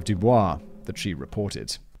of Dubois that she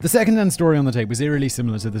reported. The second-hand story on the tape was eerily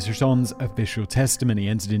similar to the Chason's official testimony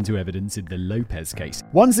entered into evidence in the Lopez case.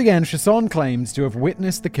 Once again, Chason claims to have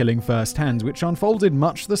witnessed the killing firsthand, which unfolded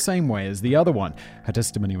much the same way as the other one. Her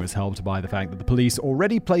testimony was helped by the fact that the police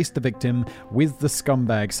already placed the victim with the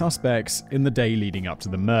scumbag suspects in the day leading up to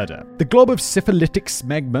the murder. The glob of syphilitic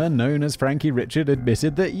smegma known as Frankie Richard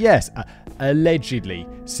admitted that yes, allegedly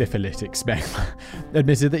syphilitic smegma,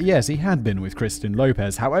 admitted that yes, he had been with Kristen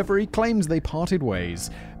Lopez. However, he claims they parted ways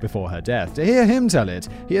before her death. To hear him tell it,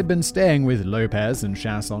 he had been staying with Lopez and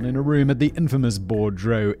Chason in a room at the infamous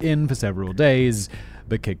Bordeaux Inn for several days,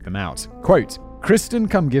 but kicked them out. Quote, Kristen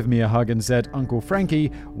come give me a hug and said, Uncle Frankie,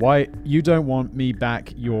 why you don't want me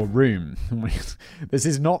back your room? This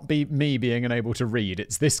is not me being unable to read,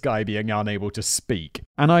 it's this guy being unable to speak.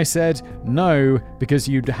 And I said, no, because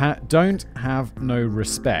you don't have no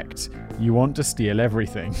respect. You want to steal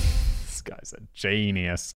everything. This guy's a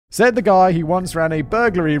genius. Said the guy who once ran a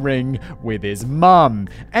burglary ring with his mum.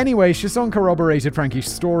 Anyway, Chason corroborated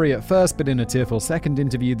Frankie's story at first, but in a tearful second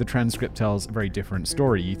interview, the transcript tells a very different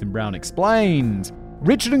story. Ethan Brown explained.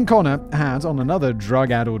 Richard and Connor had, on another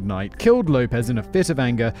drug-addled night, killed Lopez in a fit of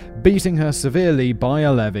anger, beating her severely by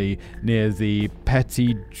a levee near the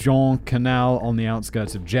Petit Jean Canal on the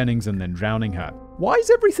outskirts of Jennings and then drowning her. Why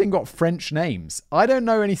has everything got French names? I don't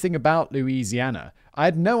know anything about Louisiana. I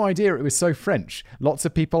had no idea it was so French. Lots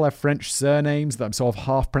of people have French surnames that I'm sort of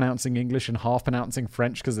half pronouncing English and half pronouncing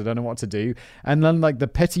French because I don't know what to do. And then like the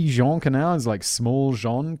Petit Jean Canal is like Small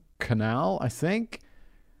Jean Canal, I think.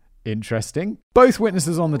 Interesting. Both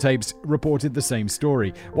witnesses on the tapes reported the same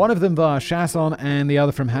story. One of them via Chason and the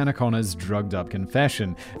other from Hannah Connor's drugged-up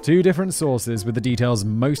confession. Two different sources with the details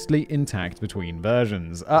mostly intact between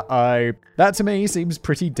versions. Uh-oh. That to me seems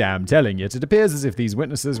pretty damn telling, yet it appears as if these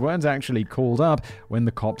witnesses weren't actually called up when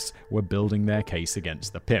the cops were building their case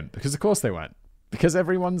against the pimp. Because of course they weren't. Because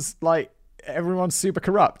everyone's super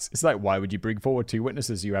corrupt. It's like, why would you bring forward two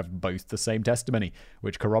witnesses? You have both the same testimony,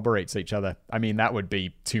 which corroborates each other. I mean, that would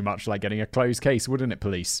be too much like getting a closed case, wouldn't it,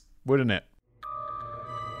 police? Wouldn't it?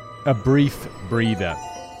 A brief breather.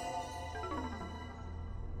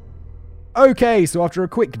 Okay, so after a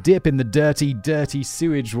quick dip in the dirty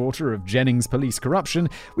sewage water of Jennings police corruption,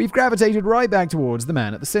 we've gravitated right back towards the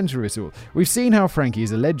man at the centre of it all. We've seen how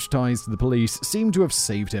Frankie's alleged ties to the police seem to have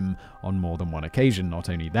saved him on more than one occasion. Not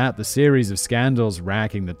only that, the series of scandals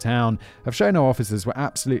racking the town have shown how officers were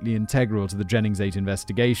absolutely integral to the Jennings Eight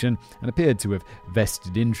investigation and appeared to have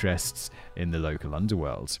vested interests in the local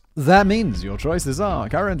underworld. That means your choices are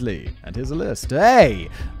currently, and here's a list: A.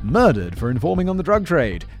 Murdered for informing on the drug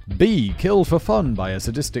trade. B. Killed for fun by a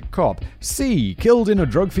sadistic cop. C. Killed in a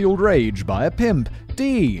drug-fueled rage by a pimp.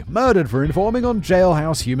 D. Murdered for informing on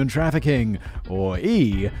jailhouse human trafficking. Or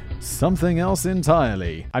E. Something else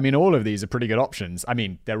entirely. I mean, all of these are pretty good options. I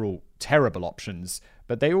mean, they're all terrible options,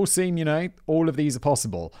 but they all seem, all of these are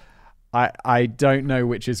possible. I don't know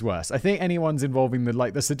which is worse. I think anyone's involving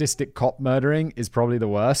the sadistic cop murdering is probably the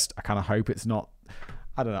worst. I kind of hope it's not.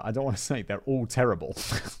 I don't know. I don't want to say they're all terrible.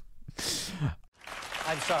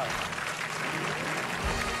 I'm sorry.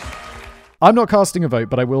 I'm not casting a vote,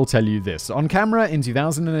 but I will tell you this. On camera in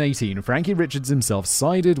 2018, Frankie Richards himself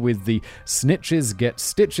sided with the snitches get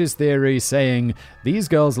stitches theory, saying these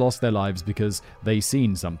girls lost their lives because they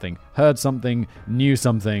seen something, heard something, knew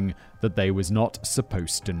something that they was not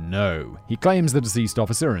supposed to know. He claims the deceased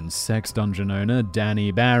officer and sex dungeon owner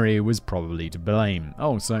Danny Barry was probably to blame.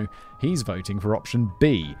 Oh, so he's voting for option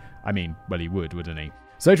B. I mean, well, he would, wouldn't he?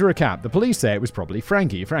 So to recap, the police say it was probably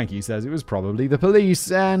Frankie. Frankie says it was probably the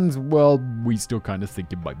police, and, well, we still kind of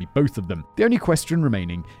think it might be both of them. The only question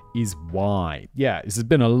remaining is why. Yeah, this has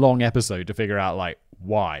been a long episode to figure out, like,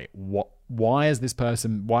 why? Why is this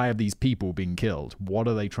person, why have these people been killed? What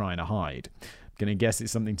are they trying to hide? I'm gonna guess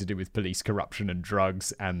it's something to do with police corruption and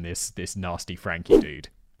drugs and this nasty Frankie dude.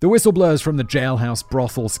 The whistleblowers from the jailhouse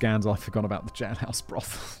brothel scandal. I forgot about the jailhouse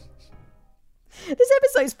brothel. This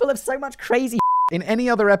episode's full of so much crazy. In any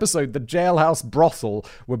other episode, the jailhouse brothel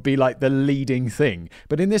would be like the leading thing.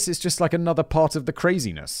 But in this, it's just like another part of the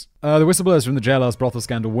craziness. The whistleblowers from the jailhouse brothel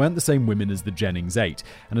scandal weren't the same women as the Jennings Eight.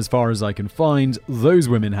 And as far as I can find, those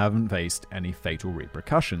women haven't faced any fatal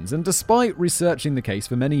repercussions. And despite researching the case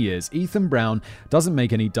for many years, Ethan Brown doesn't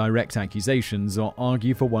make any direct accusations or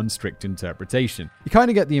argue for one strict interpretation. You kind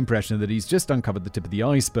of get the impression that he's just uncovered the tip of the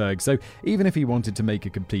iceberg. So even if he wanted to make a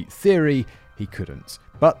complete theory, he couldn't.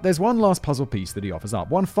 But there's one last puzzle piece that he offers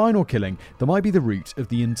up, one final killing that might be the root of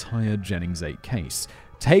the entire Jennings Eight case.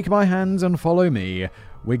 Take my hand and follow me.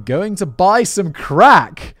 We're going to buy some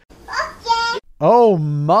crack. Okay. Oh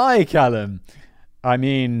my, Callum. I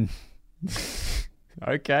mean,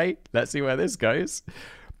 okay, let's see where this goes.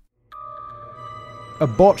 A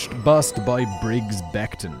botched bust by Briggs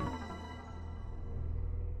Becton.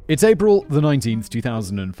 It's April the 19th,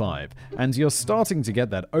 2005, and you're starting to get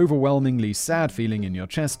that overwhelmingly sad feeling in your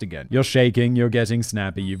chest again. You're shaking, you're getting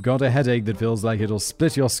snappy, you've got a headache that feels like it'll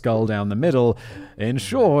split your skull down the middle. In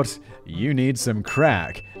short, you need some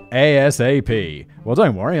crack. ASAP. Well,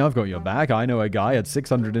 don't worry, I've got your back. I know a guy at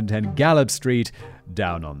 610 Gallup Street,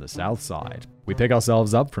 down on the south side. We pick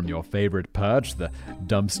ourselves up from your favorite perch, the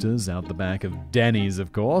dumpsters out the back of Denny's,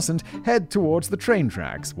 of course, and head towards the train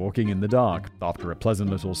tracks, walking in the dark. After a pleasant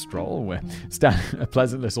little stroll, while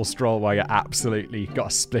you're absolutely got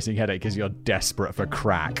a splitting headache because you're desperate for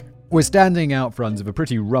crack. We're standing out front of a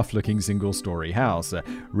pretty rough-looking single-story house, a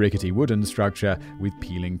rickety wooden structure with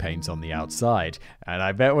peeling paint on the outside. And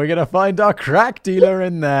I bet we're going to find our crack dealer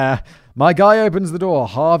in there. My guy opens the door,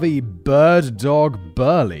 Harvey Bird Dog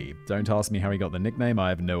Burley. Don't ask me how he got the nickname, I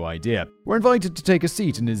have no idea. We're invited to take a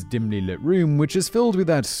seat in his dimly lit room, which is filled with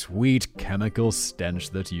that sweet chemical stench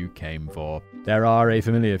that you came for. There are a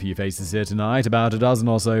familiar few faces here tonight, about a dozen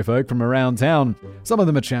or so folk from around town. Some of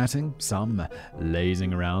them are chatting, some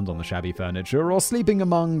lazing around on the shabby furniture, or sleeping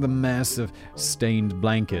among the mess of stained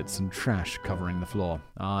blankets and trash covering the floor.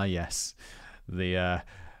 Ah, yes, the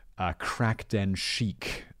crack den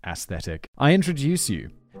chic aesthetic. I introduce you.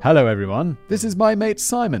 Hello, everyone. This is my mate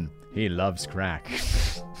Simon. He loves crack.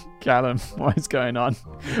 Callum, what is going on?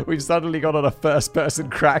 We've suddenly got on a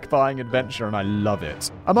first-person crack-buying adventure, and I love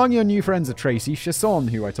it. Among your new friends are Tracy Chasson,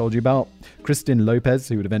 who I told you about, Kristin Lopez,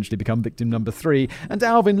 who would eventually become victim number 3, and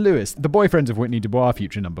Alvin Lewis, the boyfriend of Whitney Dubois,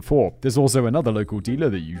 future number 4. There's also another local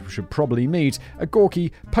dealer that you should probably meet, a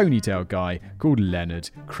gawky ponytail guy called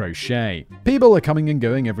Leonard Crochet. People are coming and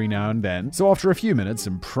going every now and then, so after a few minutes,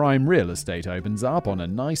 some prime real estate opens up on a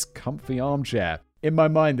nice, comfy armchair. In my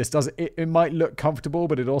mind, it might look comfortable,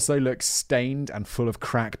 but it also looks stained and full of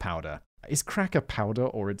crack powder. Is crack a powder,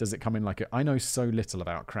 or does it come in like I know so little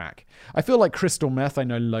about crack. I feel like crystal meth I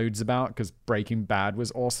know loads about, because Breaking Bad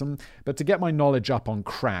was awesome. But to get my knowledge up on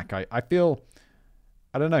crack, I feel,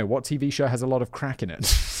 I don't know, what TV show has a lot of crack in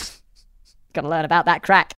it? Gotta learn about that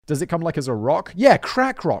crack. Does it come like as a rock? Yeah,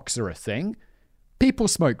 crack rocks are a thing. People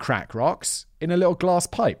smoke crack rocks in a little glass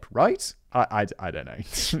pipe, right? I don't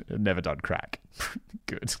know. Never done crack.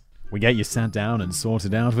 Good. We get you sat down and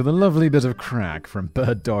sorted out with a lovely bit of crack from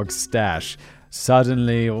Bird Dog's stash.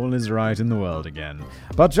 Suddenly, all is right in the world again.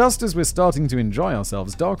 But just as we're starting to enjoy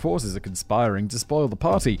ourselves, dark forces are conspiring to spoil the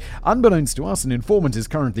party. Unbeknownst to us, an informant is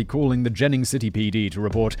currently calling the Jennings City PD to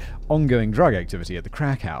report ongoing drug activity at the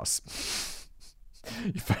crack house.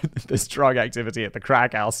 There's drug activity at the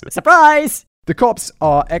crack house. Surprise! The cops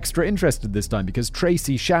are extra interested this time because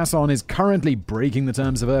Tracy Chasson is currently breaking the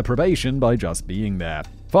terms of her probation by just being there.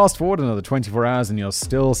 Fast forward another 24 hours and you're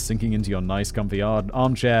still sinking into your nice comfy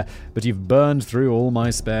armchair, but you've burned through all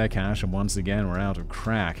my spare cash and once again we're out of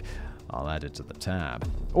crack. I'll add it to the tab.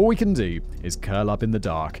 All we can do is curl up in the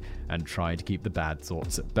dark and try to keep the bad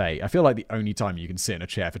thoughts at bay. I feel like the only time you can sit in a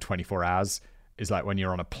chair for 24 hours is like when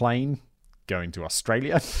you're on a plane going to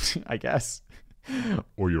Australia, I guess.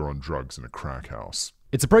 Or you're on drugs in a crack house.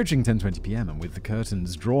 It's approaching 10:20 p.m. and with the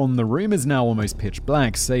curtains drawn, the room is now almost pitch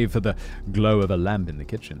black, save for the glow of a lamp in the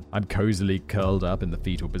kitchen. I'm cozily curled up in the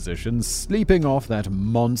fetal position, sleeping off that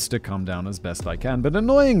monster come down as best I can, but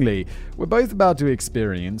annoyingly, we're both about to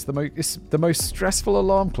experience the most stressful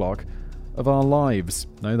alarm clock of our lives.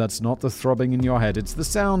 No, that's not the throbbing in your head, it's the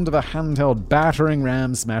sound of a handheld battering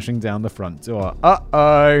ram smashing down the front door.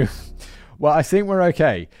 Uh-oh! Well, I think we're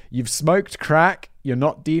okay. You've smoked crack. You're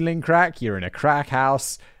not dealing crack. You're in a crack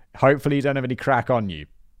house. Hopefully you don't have any crack on you.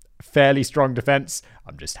 Fairly strong defense.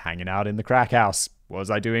 I'm just hanging out in the crack house. Was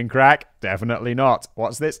I doing crack? Definitely not.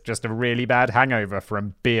 What's this? Just a really bad hangover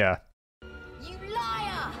from beer.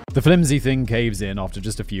 The flimsy thing caves in after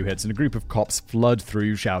just a few hits, and a group of cops flood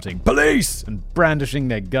through shouting, "Police!" and brandishing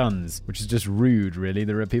their guns, which is just rude, really.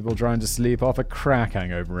 There are people trying to sleep off a crack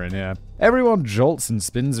hangover in here. Everyone jolts and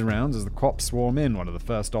spins around as the cops swarm in. One of the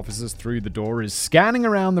first officers through the door is scanning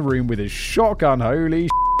around the room with his shotgun. Holy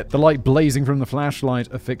shit. The light blazing from the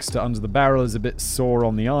flashlight affixed to under the barrel is a bit sore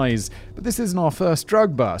on the eyes, but this isn't our first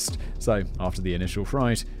drug bust, so after the initial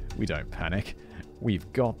fright, we don't panic.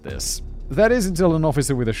 We've got this. That is until an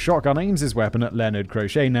officer with a shotgun aims his weapon at Leonard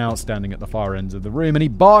Crochet, now standing at the far end of the room, and he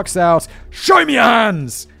barks out, "Show me your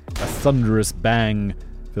hands!" A thunderous bang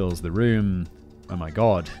fills the room. Oh my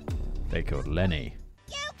god, they killed Lenny.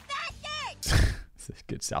 You bastard! It's a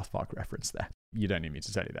good South Park reference there. You don't need me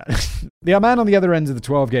to tell you that. The man on the other end of the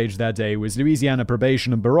 12 gauge that day was Louisiana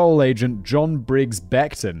probation and parole agent John Briggs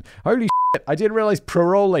Beckton. Holy shit, I didn't realize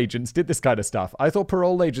parole agents did this kind of stuff. I thought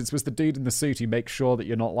parole agents was the dude in the suit who makes sure that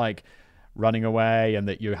you're not like running away and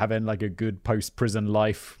that you're having like a good post-prison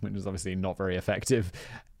life, which is obviously not very effective,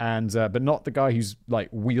 and but not the guy who's like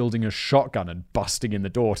wielding a shotgun and busting in the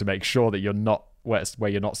door to make sure that you're not where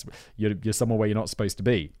you're somewhere where you're not supposed to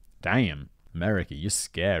be. Damn, America, you're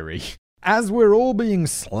scary. As we're all being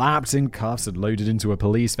slapped in cuffs and loaded into a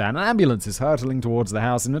police van, an ambulance is hurtling towards the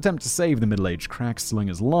house in an attempt to save the middle-aged crack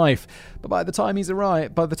slinger's life. But by the time it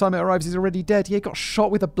arrives, he's already dead. He got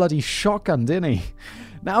shot with a bloody shotgun, didn't he?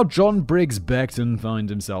 Now John Briggs Beckton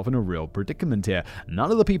finds himself in a real predicament here.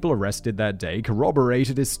 None of the people arrested that day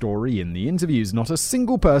corroborated his story in the interviews. Not a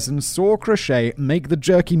single person saw Crochet make the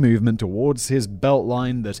jerky movement towards his belt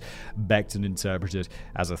line that Beckton interpreted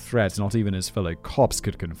as a threat. Not even his fellow cops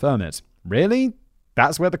could confirm it. Really?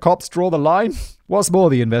 That's where the cops draw the line? What's more,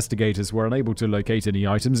 the investigators were unable to locate any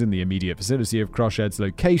items in the immediate vicinity of Crochet's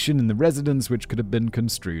location in the residence which could have been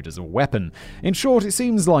construed as a weapon. In short, it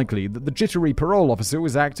seems likely that the jittery parole officer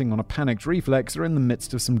was acting on a panicked reflex or in the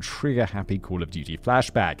midst of some trigger-happy Call of Duty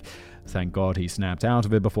flashback. Thank God he snapped out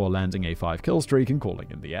of it before landing a 5-kill streak and calling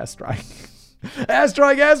in the airstrike.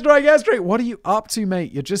 Airstrike, airstrike, airstrike! What are you up to,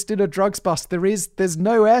 mate? You're just in a drugs bust. There's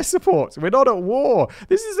no air support. We're not at war.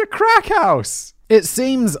 This is a crack house. It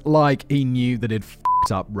seems like he knew that he'd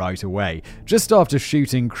f***ed up right away. Just after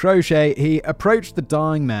shooting Crochet, he approached the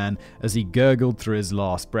dying man as he gurgled through his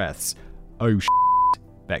last breaths. "Oh shit,"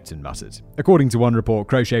 Beckton muttered. According to one report,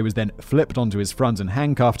 Crochet was then flipped onto his front and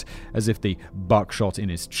handcuffed, as if the buckshot in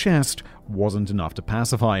his chest wasn't enough to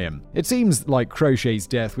pacify him. It seems like Crochet's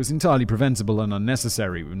death was entirely preventable and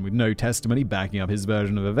unnecessary, and with no testimony backing up his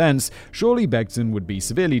version of events, surely Beckton would be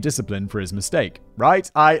severely disciplined for his mistake. Right?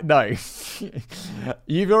 No.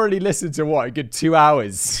 You've already listened to a good 2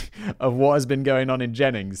 hours of what has been going on in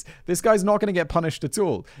Jennings. This guy's not going to get punished at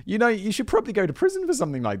all. You know, you should probably go to prison for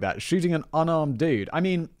something like that, shooting an unarmed dude. I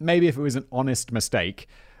mean, maybe if it was an honest mistake,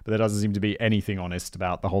 but there doesn't seem to be anything honest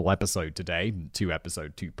about the whole episode today.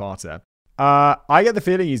 Two-parter. I get the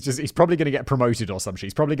feeling he's probably going to get promoted or some shit.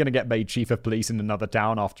 He's probably going to get made chief of police in another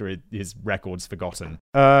town after his record's forgotten.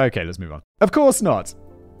 Okay, let's move on. Of course not.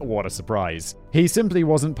 What a surprise. He simply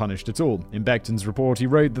wasn't punished at all. In Beckton's report, he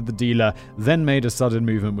wrote that the dealer then made a sudden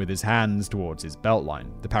movement with his hands towards his belt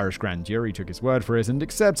line. The parish grand jury took his word for it and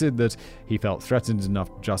accepted that he felt threatened enough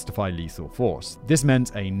to justify lethal force. This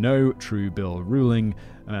meant a no true bill ruling,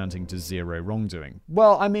 amounting to 0 wrongdoing.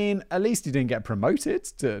 Well, I mean, at least he didn't get promoted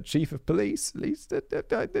to chief of police. At least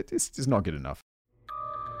it's not good enough.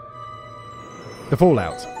 The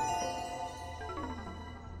fallout.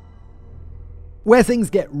 Where things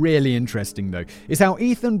get really interesting, though, is how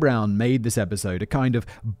Ethan Brown made this episode a kind of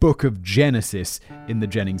book of Genesis in the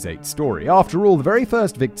Jennings Eight story. After all, the very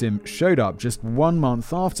first victim showed up just 1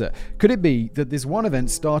 month after. Could it be that this one event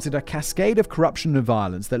started a cascade of corruption and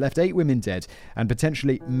violence that left 8 women dead and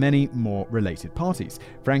potentially many more related parties?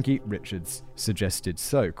 Frankie Richards suggested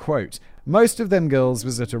so. Quote, "Most of them girls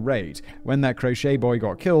was at a raid. When that crochet boy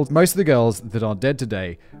got killed, most of the girls that are dead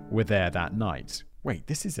today were there that night." Wait,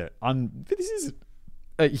 this is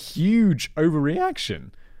a huge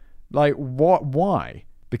overreaction. Like, what? Why?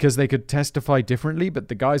 Because they could testify differently, but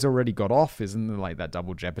the guys already got off? Isn't there like that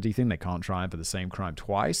double jeopardy thing? They can't try him for the same crime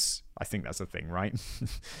twice? I think that's a thing, right?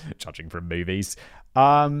 Judging from movies.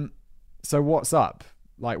 So what's up?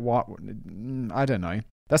 Like, what? I don't know.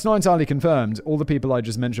 That's not entirely confirmed. All the people I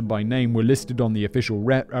just mentioned by name were listed on the official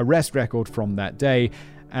arrest record from that day.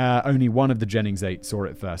 Only one of the Jennings Eight saw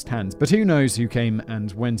it firsthand. But who knows who came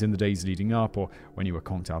and went in the days leading up, or when you were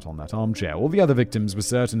conked out on that armchair. All the other victims were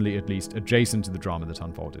certainly at least adjacent to the drama that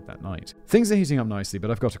unfolded that night. Things are heating up nicely, but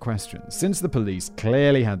I've got a question. Since the police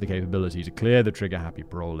clearly had the capability to clear the trigger-happy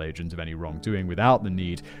parole agent of any wrongdoing without the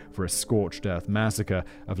need for a scorched earth massacre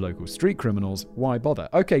of local street criminals, why bother?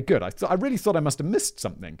 Okay, good. I really thought I must have missed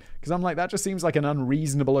something, because I'm like, that just seems like an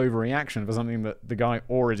unreasonable overreaction for something that the guy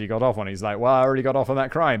already got off on. He's like, well, I already got off on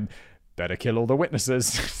that crime. Better kill all the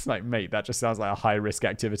witnesses. It's like, mate, that just sounds like a high-risk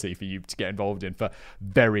activity for you to get involved in for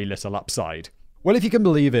very little upside. Well, if you can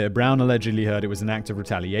believe it, Brown allegedly heard it was an act of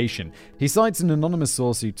retaliation. He cites an anonymous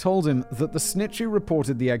source who told him that the snitch who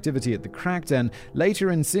reported the activity at the crack den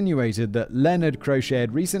later insinuated that Leonard Crochet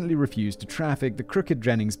had recently refused to traffic the crooked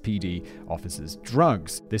Jennings PD officer's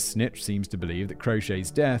drugs. This snitch seems to believe that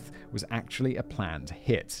Crochet's death was actually a planned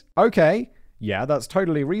hit. Okay. Yeah, that's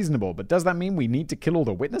totally reasonable, but does that mean we need to kill all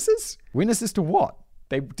the witnesses? Witnesses to what?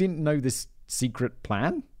 They didn't know this secret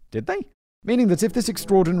plan, did they? Meaning that if this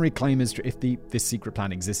extraordinary claim is true, this secret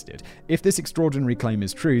plan existed, if this extraordinary claim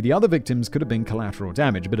is true, the other victims could have been collateral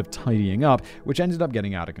damage, a bit of tidying up, which ended up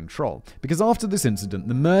getting out of control. Because after this incident,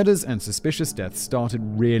 the murders and suspicious deaths started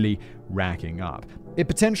really racking up. It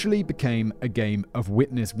potentially became a game of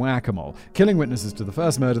witness whack-a-mole, killing witnesses to the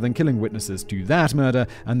first murder, then killing witnesses to that murder,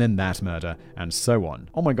 and then that murder, and so on.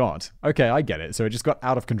 Oh my god. Okay, I get it. So it just got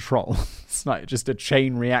out of control. It's like just a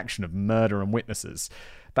chain reaction of murder and witnesses.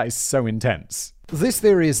 That is so intense. This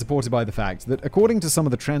theory is supported by the fact that, according to some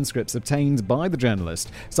of the transcripts obtained by the journalist,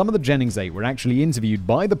 some of the Jennings Eight were actually interviewed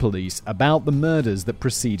by the police about the murders that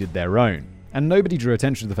preceded their own. And nobody drew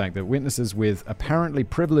attention to the fact that witnesses with apparently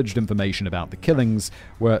privileged information about the killings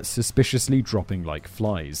were suspiciously dropping like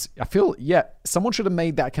flies. I feel, someone should have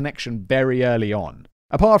made that connection very early on.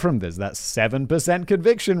 Apart from there's that 7%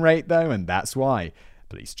 conviction rate though, and that's why.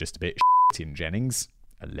 Police just a bit shit in Jennings.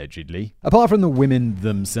 Allegedly. Apart from the women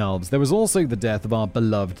themselves, there was also the death of our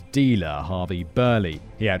beloved dealer, Harvey Burley.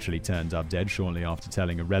 He actually turned up dead shortly after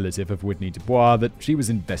telling a relative of Whitney Dubois that she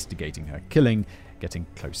was investigating her killing, getting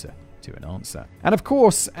closer to an answer. And of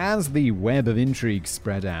course, as the web of intrigue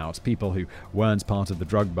spread out, people who weren't part of the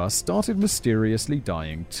drug bust started mysteriously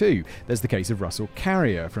dying too. There's the case of Russell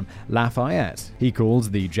Carrier from Lafayette. He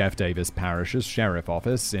called the Jeff Davis Parish's sheriff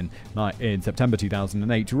office in September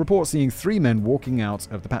 2008 to report seeing 3 men walking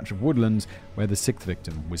out of the patch of woodland where the 6th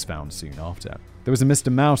victim was found soon after. There was a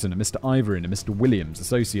Mr. Mountain, a Mr. Ivory, and a Mr. Williams,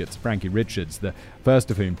 associates Frankie Richards, the first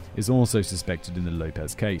of whom is also suspected in the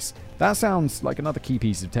Lopez case. That sounds like another key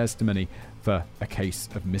piece of testimony for a case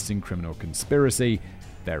of missing criminal conspiracy.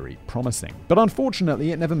 Very promising. But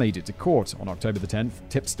unfortunately, it never made it to court. On October the 10th,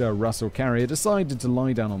 tipster Russell Carrier decided to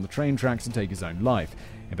lie down on the train tracks and take his own life.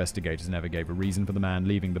 Investigators never gave a reason for the man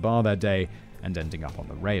leaving the bar that day and ending up on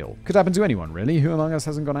the rail. Could happen to anyone, really. Who among us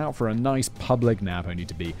hasn't gone out for a nice public nap only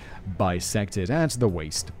to be bisected at the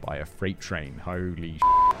waist by a freight train? Holy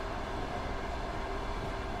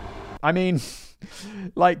I mean,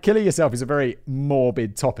 like, killing yourself is a very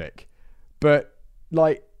morbid topic. But,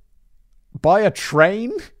 like, by a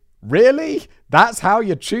train? Really? That's how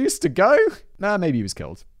you choose to go? Nah, maybe he was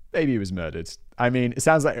killed. Maybe he was murdered. I mean, it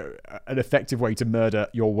sounds like an effective way to murder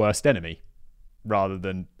your worst enemy, rather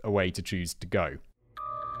than a way to choose to go.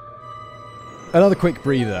 Another quick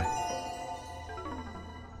breather.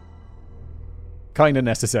 Kind of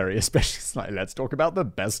necessary, especially let's talk about the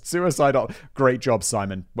best suicide. Great job,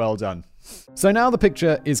 Simon. Well done. So now the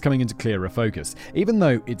picture is coming into clearer focus, even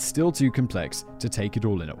though it's still too complex to take it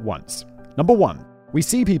all in at once. Number 1. We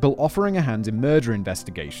see people offering a hand in murder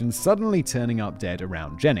investigations suddenly turning up dead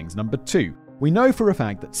around Jennings. Number 2. We know for a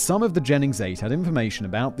fact that some of the Jennings Eight had information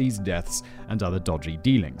about these deaths and other dodgy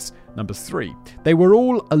dealings. Number 3, they were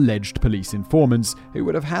all alleged police informants who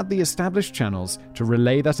would have had the established channels to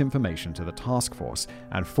relay that information to the task force.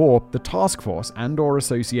 And 4, the task force and/or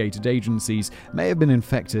associated agencies may have been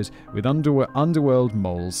infected with underworld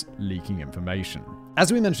moles leaking information.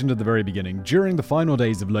 As we mentioned at the very beginning, during the final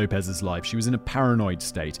days of Lopez's life, she was in a paranoid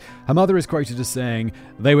state. Her mother is quoted as saying,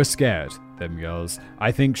 "They were scared, them girls. I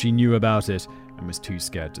think she knew about it and was too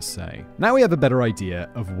scared to say." Now we have a better idea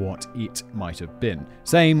of what it might have been.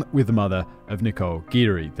 Same with the mother of Nicole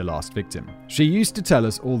Geary, the last victim. She used to tell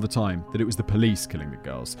us all the time that it was the police killing the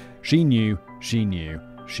girls. She knew,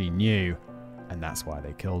 and that's why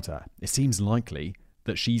they killed her. It seems likely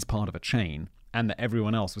that she's part of a chain and that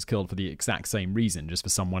everyone else was killed for the exact same reason, just for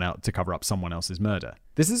someone else to cover up someone else's murder.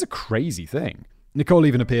 This is a crazy thing. Nicole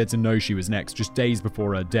even appeared to know she was next. Just days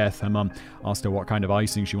before her death, her mum asked her what kind of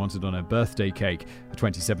icing she wanted on her birthday cake. The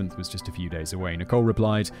 27th was just a few days away. Nicole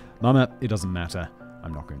replied, "Mama, it doesn't matter.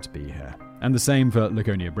 I'm not going to be here." And the same for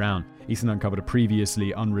Laconia Brown. Ethan uncovered a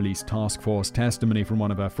previously unreleased task force testimony from one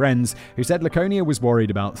of her friends who said Laconia was worried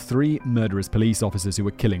about 3 murderous police officers who were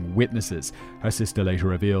killing witnesses. Her sister later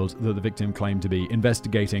revealed that the victim claimed to be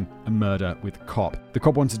investigating a murder with a cop. The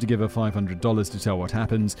cop wanted to give her $500 to tell what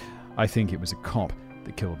happened. "I think it was a cop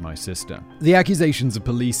that killed my sister." The accusations of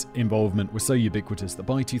police involvement were so ubiquitous that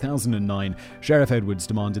by 2009, Sheriff Edwards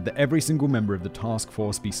demanded that every single member of the task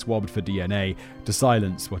force be swabbed for DNA to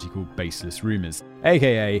silence what he called baseless rumors,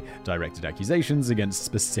 aka directed accusations against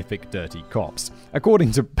specific dirty cops.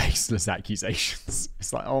 According to baseless accusations,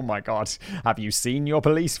 it's like, oh my god, have you seen your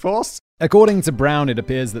police force? According to Brown, it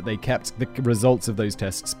appears that they kept the results of those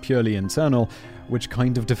tests purely internal, which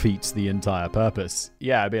kind of defeats the entire purpose.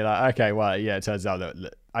 Yeah, I'd be like, okay, well, yeah, it turns out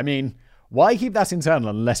that, I mean, why keep that internal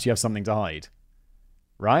unless you have something to hide?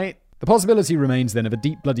 Right? The possibility remains then of a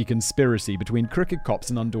deep bloody conspiracy between crooked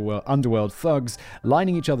cops and underworld thugs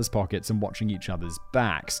lining each other's pockets and watching each other's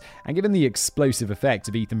backs. And given the explosive effect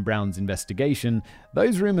of Ethan Brown's investigation,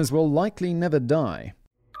 those rumors will likely never die.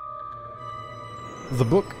 The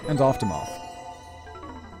book and aftermath.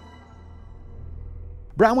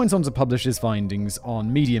 Brown went on to publish his findings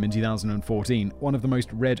on Medium in 2014, one of the most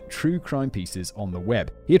read true crime pieces on the web.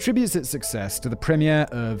 He attributes its success to the premiere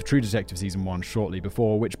of True Detective Season 1 shortly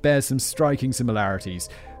before, which bears some striking similarities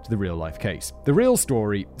to the real-life case. The real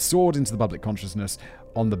story soared into the public consciousness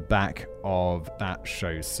on the back of that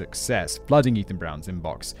show's success, flooding Ethan Brown's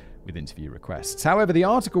inbox with interview requests. However, the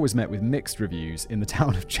article was met with mixed reviews in the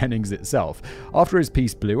town of Jennings itself. After his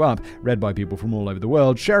piece blew up, read by people from all over the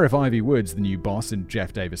world, Sheriff Ivy Woods, the new boss in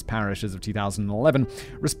Jeff Davis Parish as of 2011,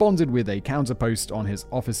 responded with a counterpost on his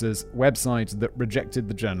office's website that rejected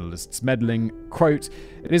the journalist's meddling. Quote,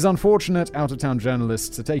 "It is unfortunate out-of-town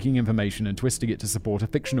journalists are taking information and twisting it to support a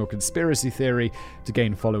fictional conspiracy theory to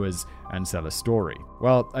gain followers and sell a story."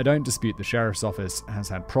 Well, I don't dispute the sheriff's office has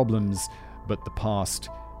had problems, but the past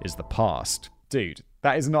is the past. Dude,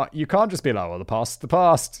 that is not... You can't just be like, well, the past's the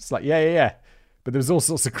past. It's like, yeah. But there's all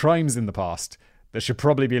sorts of crimes in the past that should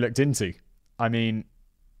probably be looked into. I mean,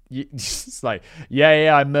 it's like,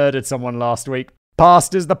 yeah, I murdered someone last week.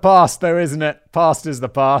 Past is the past, though, isn't it? Past is the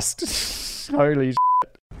past. Holy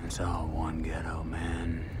shit. It's all one ghetto,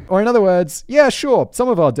 man. Or in other words, yeah, sure, some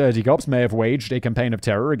of our dirty cops may have waged a campaign of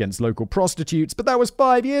terror against local prostitutes, but that was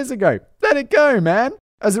 5 years ago. Let it go, man.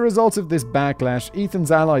 As a result of this backlash,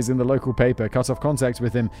 Ethan's allies in the local paper cut off contact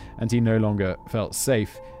with him, and he no longer felt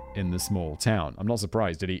safe in the small town. I'm not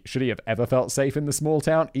surprised. Should he have ever felt safe in the small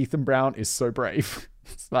town? Ethan Brown is so brave.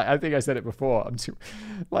 It's like, I think I said it before. I'm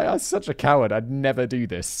such a coward. I'd never do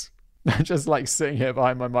this. I'm just like sitting here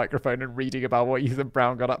behind my microphone and reading about what Ethan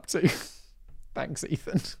Brown got up to. Thanks,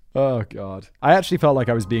 Ethan. Oh, God. I actually felt like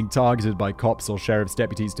I was being targeted by cops or sheriff's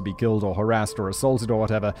deputies to be killed or harassed or assaulted or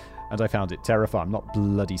whatever, and I found it terrifying. I'm not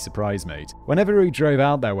bloody surprised, mate. Whenever he drove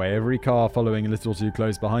out that way, every car following a little too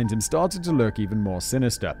close behind him started to look even more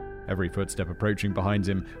sinister. Every footstep approaching behind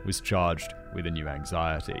him was charged with a new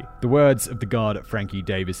anxiety. The words of the guard at Frankie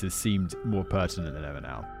Davis's seemed more pertinent than ever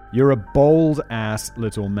now. "You're a bold-ass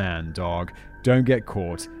little man, dog. Don't get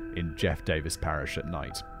caught in Jeff Davis Parish at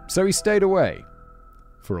night." So he stayed away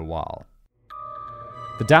for a while.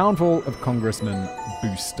 The downfall of Congressman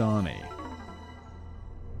Boustany.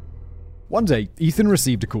 One day, Ethan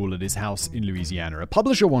received a call at his house in Louisiana. A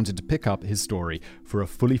publisher wanted to pick up his story for a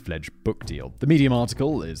fully fledged book deal. The Medium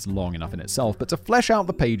article is long enough in itself, but to flesh out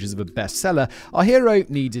the pages of a bestseller, our hero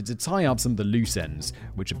needed to tie up some of the loose ends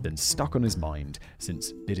which had been stuck on his mind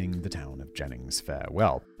since bidding the town of Jennings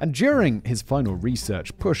farewell. And during his final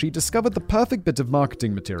research push, he discovered the perfect bit of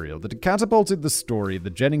marketing material that had catapulted the story of the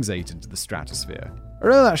Jennings Eight into the stratosphere.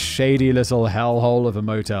 Remember that shady little hellhole of a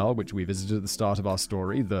motel which we visited at the start of our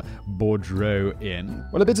story, the Bordeaux Inn?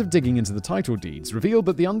 Well, a bit of digging into the title deeds revealed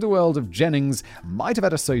that the underworld of Jennings might have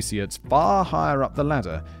had associates far higher up the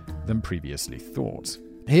ladder than previously thought.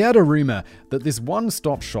 He heard a rumor that this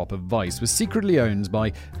one-stop shop of vice was secretly owned by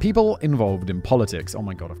people involved in politics. Oh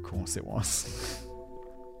my god, of course it was.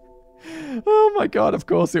 Oh my god, of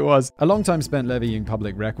course it was. A long time spent levying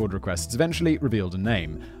public record requests eventually revealed a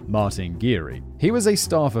name, Martin Geary. He was a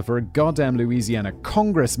staffer for a goddamn Louisiana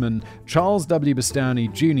congressman, Charles W.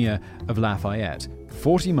 Bastani Jr. of Lafayette,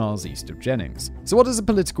 40 miles east of Jennings. So what does a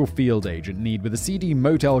political field agent need with a seedy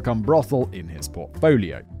motel cum brothel in his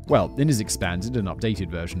portfolio? Well, in his expanded and updated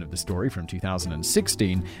version of the story from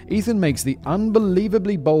 2016, Ethan makes the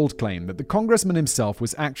unbelievably bold claim that the congressman himself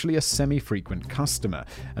was actually a semi-frequent customer.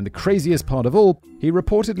 And the craziest part of all, he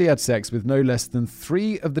reportedly had sex with no less than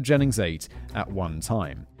 3 of the Jennings Eight at one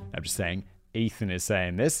time. I'm just saying, Ethan is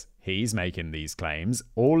saying this. He's making these claims.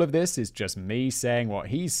 All of this is just me saying what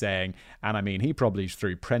he's saying. And I mean, he probably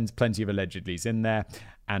threw plenty of allegedlys in there.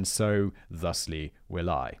 And so, thusly, will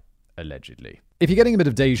I. Allegedly. If you're getting a bit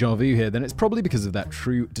of deja vu here, then it's probably because of that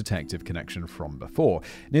True Detective connection from before.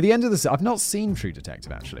 Near the end of the I've not seen True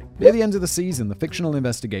Detective, actually. Near the end of the season, the fictional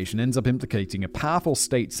investigation ends up implicating a powerful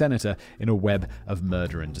state senator in a web of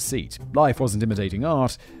murder and deceit. Life wasn't imitating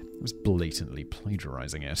art. It was blatantly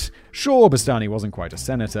plagiarizing it. Sure, Bastani wasn't quite a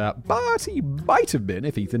senator, but he might have been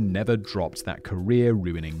if Ethan never dropped that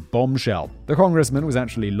career-ruining bombshell. The congressman was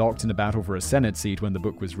actually locked in a battle for a Senate seat when the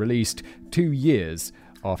book was released, 2 years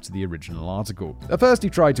after the original article. At first he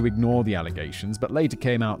tried to ignore the allegations, but later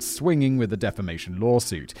came out swinging with a defamation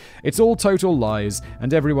lawsuit. It's all total lies,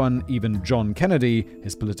 and everyone, even John Kennedy,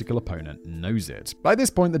 his political opponent, knows it. By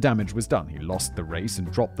this point the damage was done. He lost the race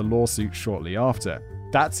and dropped the lawsuit shortly after.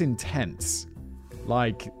 That's intense.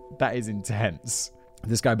 That is intense.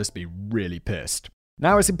 This guy must be really pissed.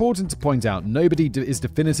 Now, it's important to point out nobody is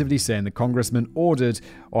definitively saying the congressman ordered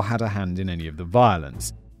or had a hand in any of the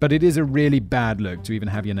violence. But it is a really bad look to even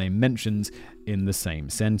have your name mentioned in the same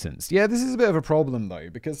sentence. Yeah, this is a bit of a problem, though,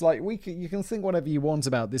 because you can think whatever you want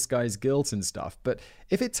about this guy's guilt and stuff, but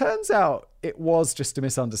if it turns out it was just a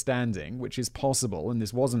misunderstanding, which is possible, and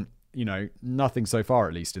this wasn't, nothing so far,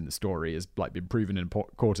 at least in the story, has been proven in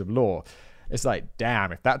court of law, it's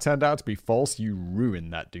damn, if that turned out to be false, you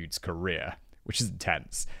ruined that dude's career, which is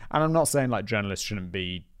intense. And I'm not saying journalists shouldn't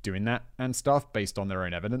be doing that and stuff based on their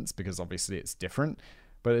own evidence, because obviously it's different.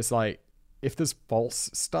 But it's if there's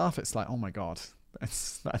false stuff, it's oh my god. In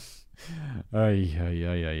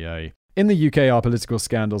the UK, our political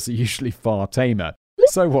scandals are usually far tamer.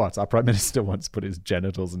 So what? Our Prime Minister once put his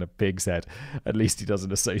genitals in a pig's head. At least he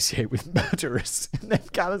doesn't associate with murderers. And then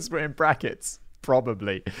Callum's put in brackets.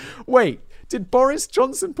 Probably. Wait, did Boris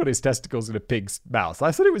Johnson put his testicles in a pig's mouth?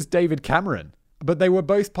 I thought it was David Cameron. But they were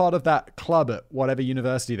both part of that club at whatever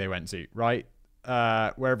university they went to, right?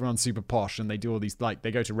 Where everyone's super posh and they do all these, they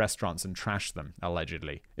go to restaurants and trash them,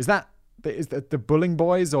 allegedly. Is that the Bulling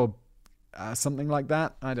Boys or something like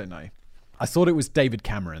that? I don't know. I thought it was David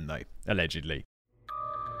Cameron, though, allegedly.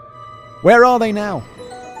 Where are they now?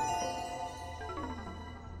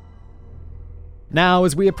 Now,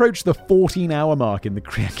 as we approach the 14-hour mark in the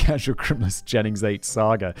Casual Criminalist Jennings 8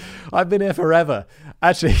 saga, I've been here forever.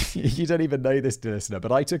 Actually, you don't even know this, listener,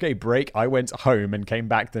 but I took a break. I went home and came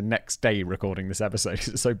back the next day recording this episode because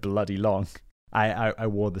it's so bloody long. I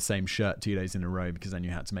wore the same shirt 2 days in a row because I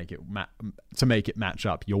knew how to make it match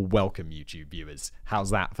up. You're welcome, YouTube viewers.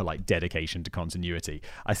 How's that for dedication to continuity?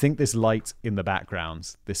 I think this light in the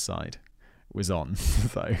background, this side, was on,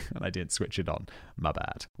 though, and I didn't switch it on. My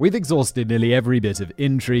bad. We've exhausted nearly every bit of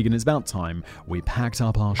intrigue, and it's about time we packed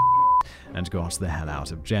up our and got the hell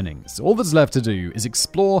out of Jennings. All that's left to do is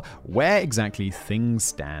explore where exactly things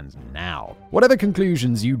stand now. Whatever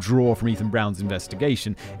conclusions you draw from Ethan Brown's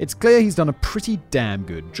investigation, it's clear he's done a pretty damn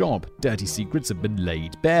good job. Dirty secrets have been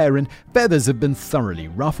laid bare and feathers have been thoroughly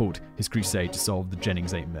ruffled. His crusade to solve the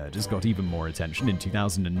Jennings 8 murders got even more attention in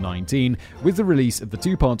 2019 with the release of the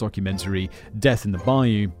 2-part documentary Death in the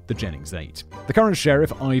Bayou, The Jennings 8. The current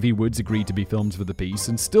sheriff, Ivy Woods, agreed to be filmed for the piece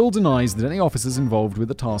and still denies that any officers involved with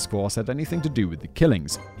the task force Ross had anything to do with the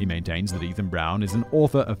killings. He maintains that Ethan Brown is an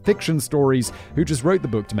author of fiction stories who just wrote the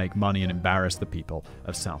book to make money and embarrass the people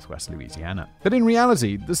of Southwest Louisiana. But in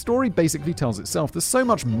reality, the story basically tells itself. There's so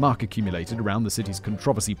much muck accumulated around the city's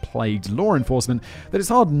controversy-plagued law enforcement that it's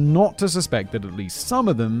hard not to suspect that at least some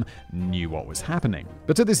of them knew what was happening.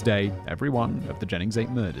 But to this day, every one of the Jennings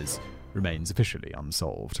Eight murders remains officially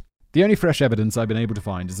unsolved. The only fresh evidence I've been able to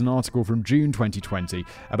find is an article from June 2020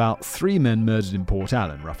 about 3 men murdered in Port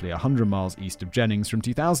Allen, roughly 100 miles east of Jennings, from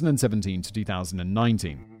 2017 to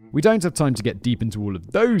 2019. We don't have time to get deep into all of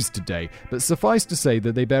those today, but suffice to say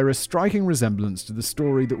that they bear a striking resemblance to the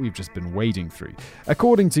story that we've just been wading through.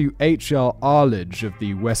 According to H.R. Arledge of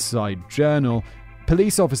the West Side Journal,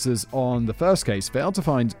 police officers on the first case failed to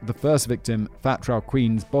find the first victim, Fat Trout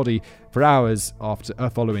Queen's body, for hours after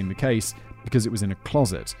following the case because it was in a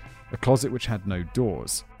closet which had no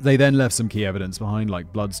doors. They then left some key evidence behind,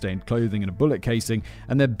 like blood-stained clothing and a bullet casing,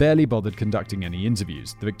 and they barely bothered conducting any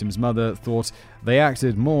interviews. The victim's mother thought they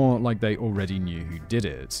acted more like they already knew who did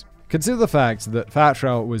it. Consider the fact that Fat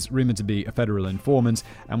Trout was rumored to be a federal informant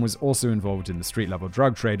and was also involved in the street-level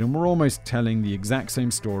drug trade, and we're almost telling the exact same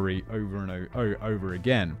story over and over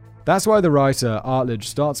again. That's why the writer Arledge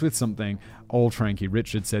starts with something old Frankie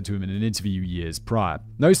Richards said to him in an interview years prior.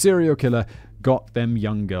 No serial killer got them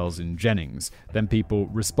young girls in Jennings. Them people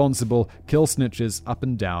responsible kill snitches up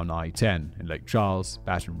and down I-10, in Lake Charles,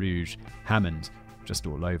 Baton Rouge, Hammond, just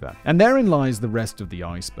all over. And therein lies the rest of the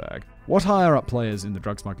iceberg. What higher-up players in the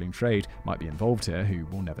drug smuggling trade might be involved here who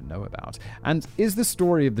we'll never know about? And is the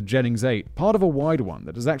story of the Jennings Eight part of a wider one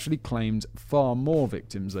that has actually claimed far more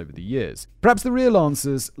victims over the years? Perhaps the real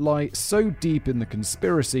answers lie so deep in the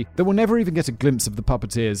conspiracy that we'll never even get a glimpse of the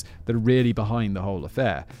puppeteers that are really behind the whole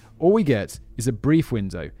affair. All we get is a brief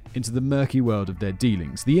window into the murky world of their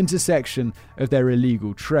dealings, the intersection of their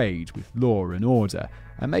illegal trade with law and order,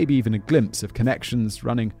 and maybe even a glimpse of connections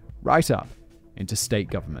running right up into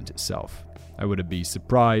state government itself. I wouldn't be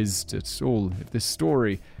surprised at all if this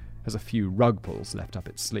story has a few rug pulls left up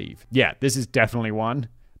its sleeve. Yeah, this is definitely one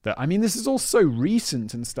that, this is all so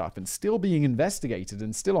recent and stuff and still being investigated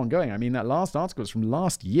and still ongoing. That last article is from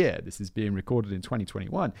last year. This is being recorded in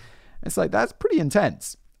 2021. It's like, that's pretty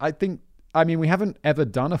intense. We haven't ever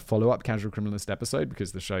done a follow-up Casual Criminalist episode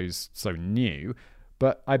because the show's so new,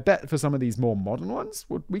 but I bet for some of these more modern ones,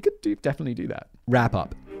 we could definitely do that. Wrap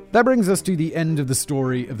up. That brings us to the end of the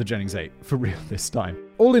story of the Jennings Eight, for real this time.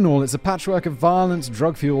 All in all, it's a patchwork of violent,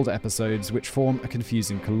 drug-fueled episodes which form a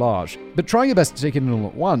confusing collage. But try your best to take it in all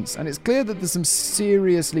at once, and it's clear that there's some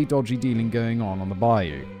seriously dodgy dealing going on the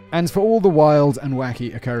bayou. And for all the wild and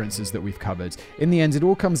wacky occurrences that we've covered, in the end it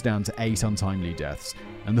all comes down to 8 untimely deaths,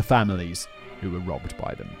 and the families who were robbed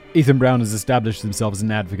by them. Ethan Brown has established himself as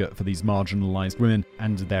an advocate for these marginalized women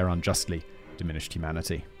and their unjustly diminished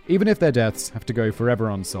humanity. Even if their deaths have to go forever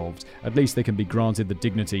unsolved, at least they can be granted the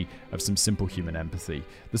dignity of some simple human empathy.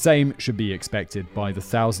 The same should be expected by the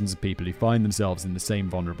thousands of people who find themselves in the same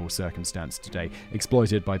vulnerable circumstance today,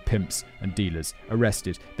 exploited by pimps and dealers,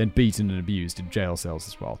 arrested, then beaten and abused in jail cells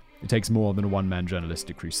as well. It takes more than a one-man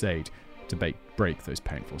journalistic crusade to break those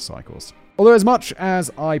painful cycles. Although as much as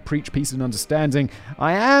I preach peace and understanding,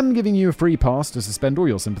 I am giving you a free pass to suspend all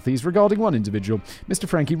your sympathies regarding one individual, Mr.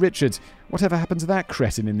 Frankie Richards. Whatever happened to that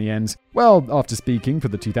cretin in the end? Well, after speaking for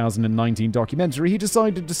the 2019 documentary, he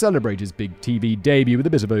decided to celebrate his big TV debut with a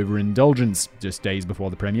bit of overindulgence. Just days before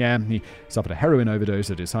the premiere, he suffered a heroin overdose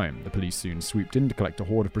at his home. The police soon swooped in to collect a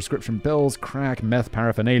hoard of prescription pills, crack, meth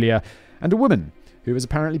paraphernalia, and a woman who was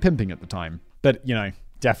apparently pimping at the time. But,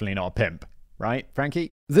 definitely not a pimp. Right,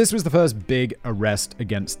 Frankie? This was the first big arrest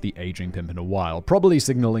against the aging pimp in a while, probably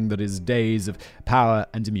signaling that his days of power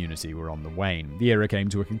and immunity were on the wane. The era came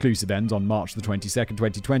to a conclusive end on March the 22nd,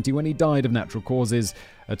 2020, when he died of natural causes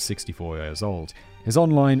at 64 years old. His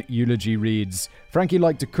online eulogy reads, "Frankie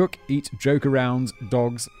liked to cook, eat, joke around,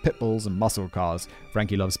 dogs, pit bulls, and muscle cars.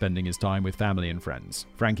 Frankie loved spending his time with family and friends.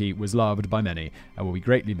 Frankie was loved by many and will be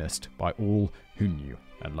greatly missed by all who knew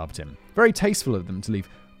and loved him." Very tasteful of them to leave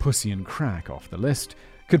pussy and crack off the list.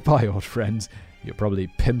 Goodbye, old friend. You're probably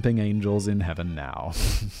pimping angels in heaven now.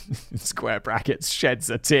 Square brackets, sheds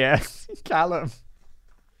a tear. Callum.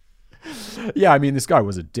 Yeah, this guy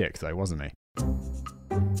was a dick though, wasn't he?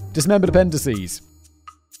 Dismembered appendices.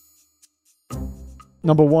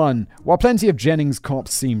 Number 1. While plenty of Jennings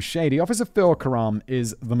cops seem shady, Officer Phil Karam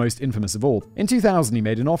is the most infamous of all. In 2000, he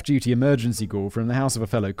made an off-duty emergency call from the house of a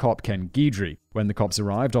fellow cop, Ken Guidry. When the cops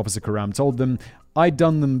arrived, Officer Karam told them I'd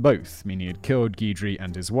done them both, meaning he'd killed Guidry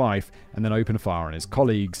and his wife, and then opened fire on his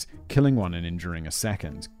colleagues, killing one and injuring a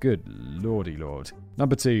second. Good lordy lord.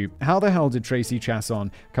 Number 2, how the hell did Tracy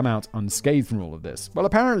Chasson come out unscathed from all of this? Well,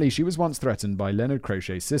 apparently she was once threatened by Leonard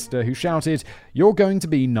Crochet's sister, who shouted, "You're going to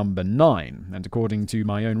be number 9. And according to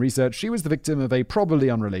my own research, she was the victim of a probably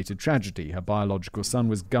unrelated tragedy. Her biological son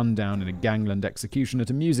was gunned down in a gangland execution at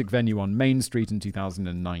a music venue on Main Street in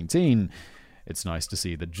 2019. It's nice to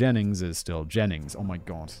see that Jennings is still Jennings. Oh my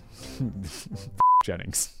god.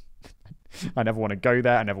 Jennings. I never want to go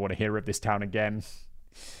there. I never want to hear of this town again.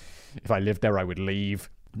 If I lived there, I would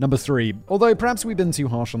leave. Number 3. Although perhaps we've been too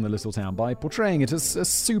harsh on the little town by portraying it as a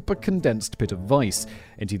super condensed pit of vice.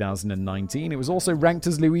 In 2019, it was also ranked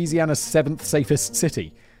as Louisiana's 7th safest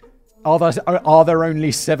city. Are there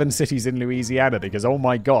only 7 cities in Louisiana? Because, oh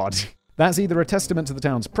my god. That's either a testament to the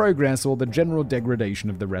town's progress or the general degradation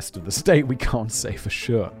of the rest of the state. We can't say for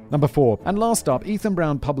sure. Number 4. And last up, Ethan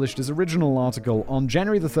Brown published his original article on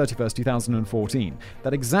January the 31st, 2014.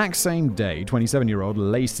 That exact same day, 27-year-old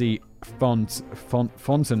Lacey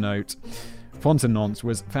Fontenot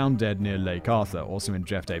was found dead near Lake Arthur, also in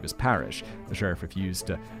Jeff Davis Parish. The sheriff refused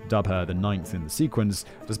to dub her the 9th in the sequence,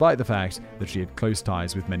 despite the fact that she had close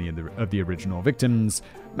ties with many of the original victims.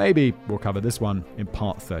 Maybe we'll cover this one in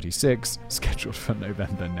part 36, scheduled for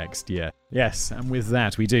November next year. Yes, and with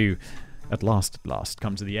that we do at last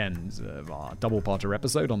come to the end of our double-parter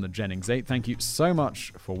episode on the Jennings 8. Thank you so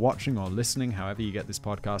much for watching or listening, however you get this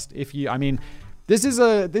podcast. This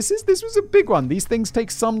was a big one. These things take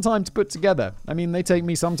some time to put together. They take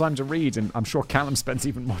me some time to read, and I'm sure Callum spends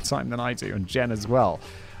even more time than I do, and Jen as well.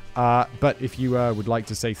 But if you would like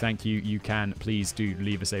to say thank you, you can. Please do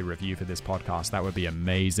leave us a review for this podcast. That would be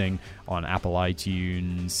amazing on Apple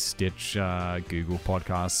iTunes, Stitcher, Google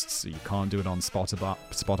Podcasts. You can't do it on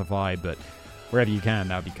Spotify, but wherever you can,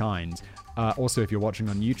 that would be kind. Also, if you're watching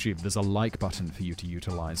on YouTube, there's a like button for you to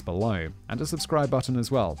utilize below, and a subscribe button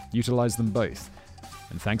as well. Utilize them both.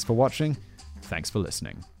 And thanks for watching. Thanks for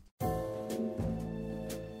listening.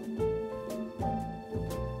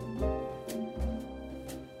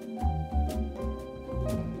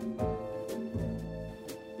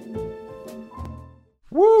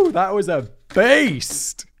 Woo, that was a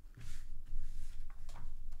beast!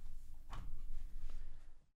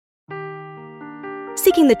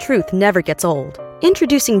 Seeking the truth never gets old.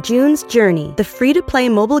 Introducing June's Journey, the free-to-play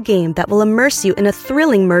mobile game that will immerse you in a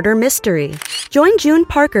thrilling murder mystery. Join June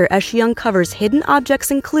Parker as she uncovers hidden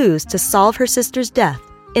objects and clues to solve her sister's death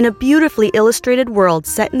in a beautifully illustrated world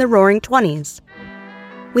set in the Roaring '20s.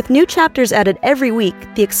 With new chapters added every week,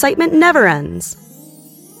 the excitement never ends.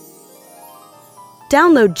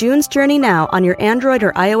 Download June's Journey now on your Android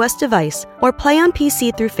or iOS device, or play on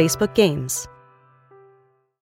PC through Facebook Games.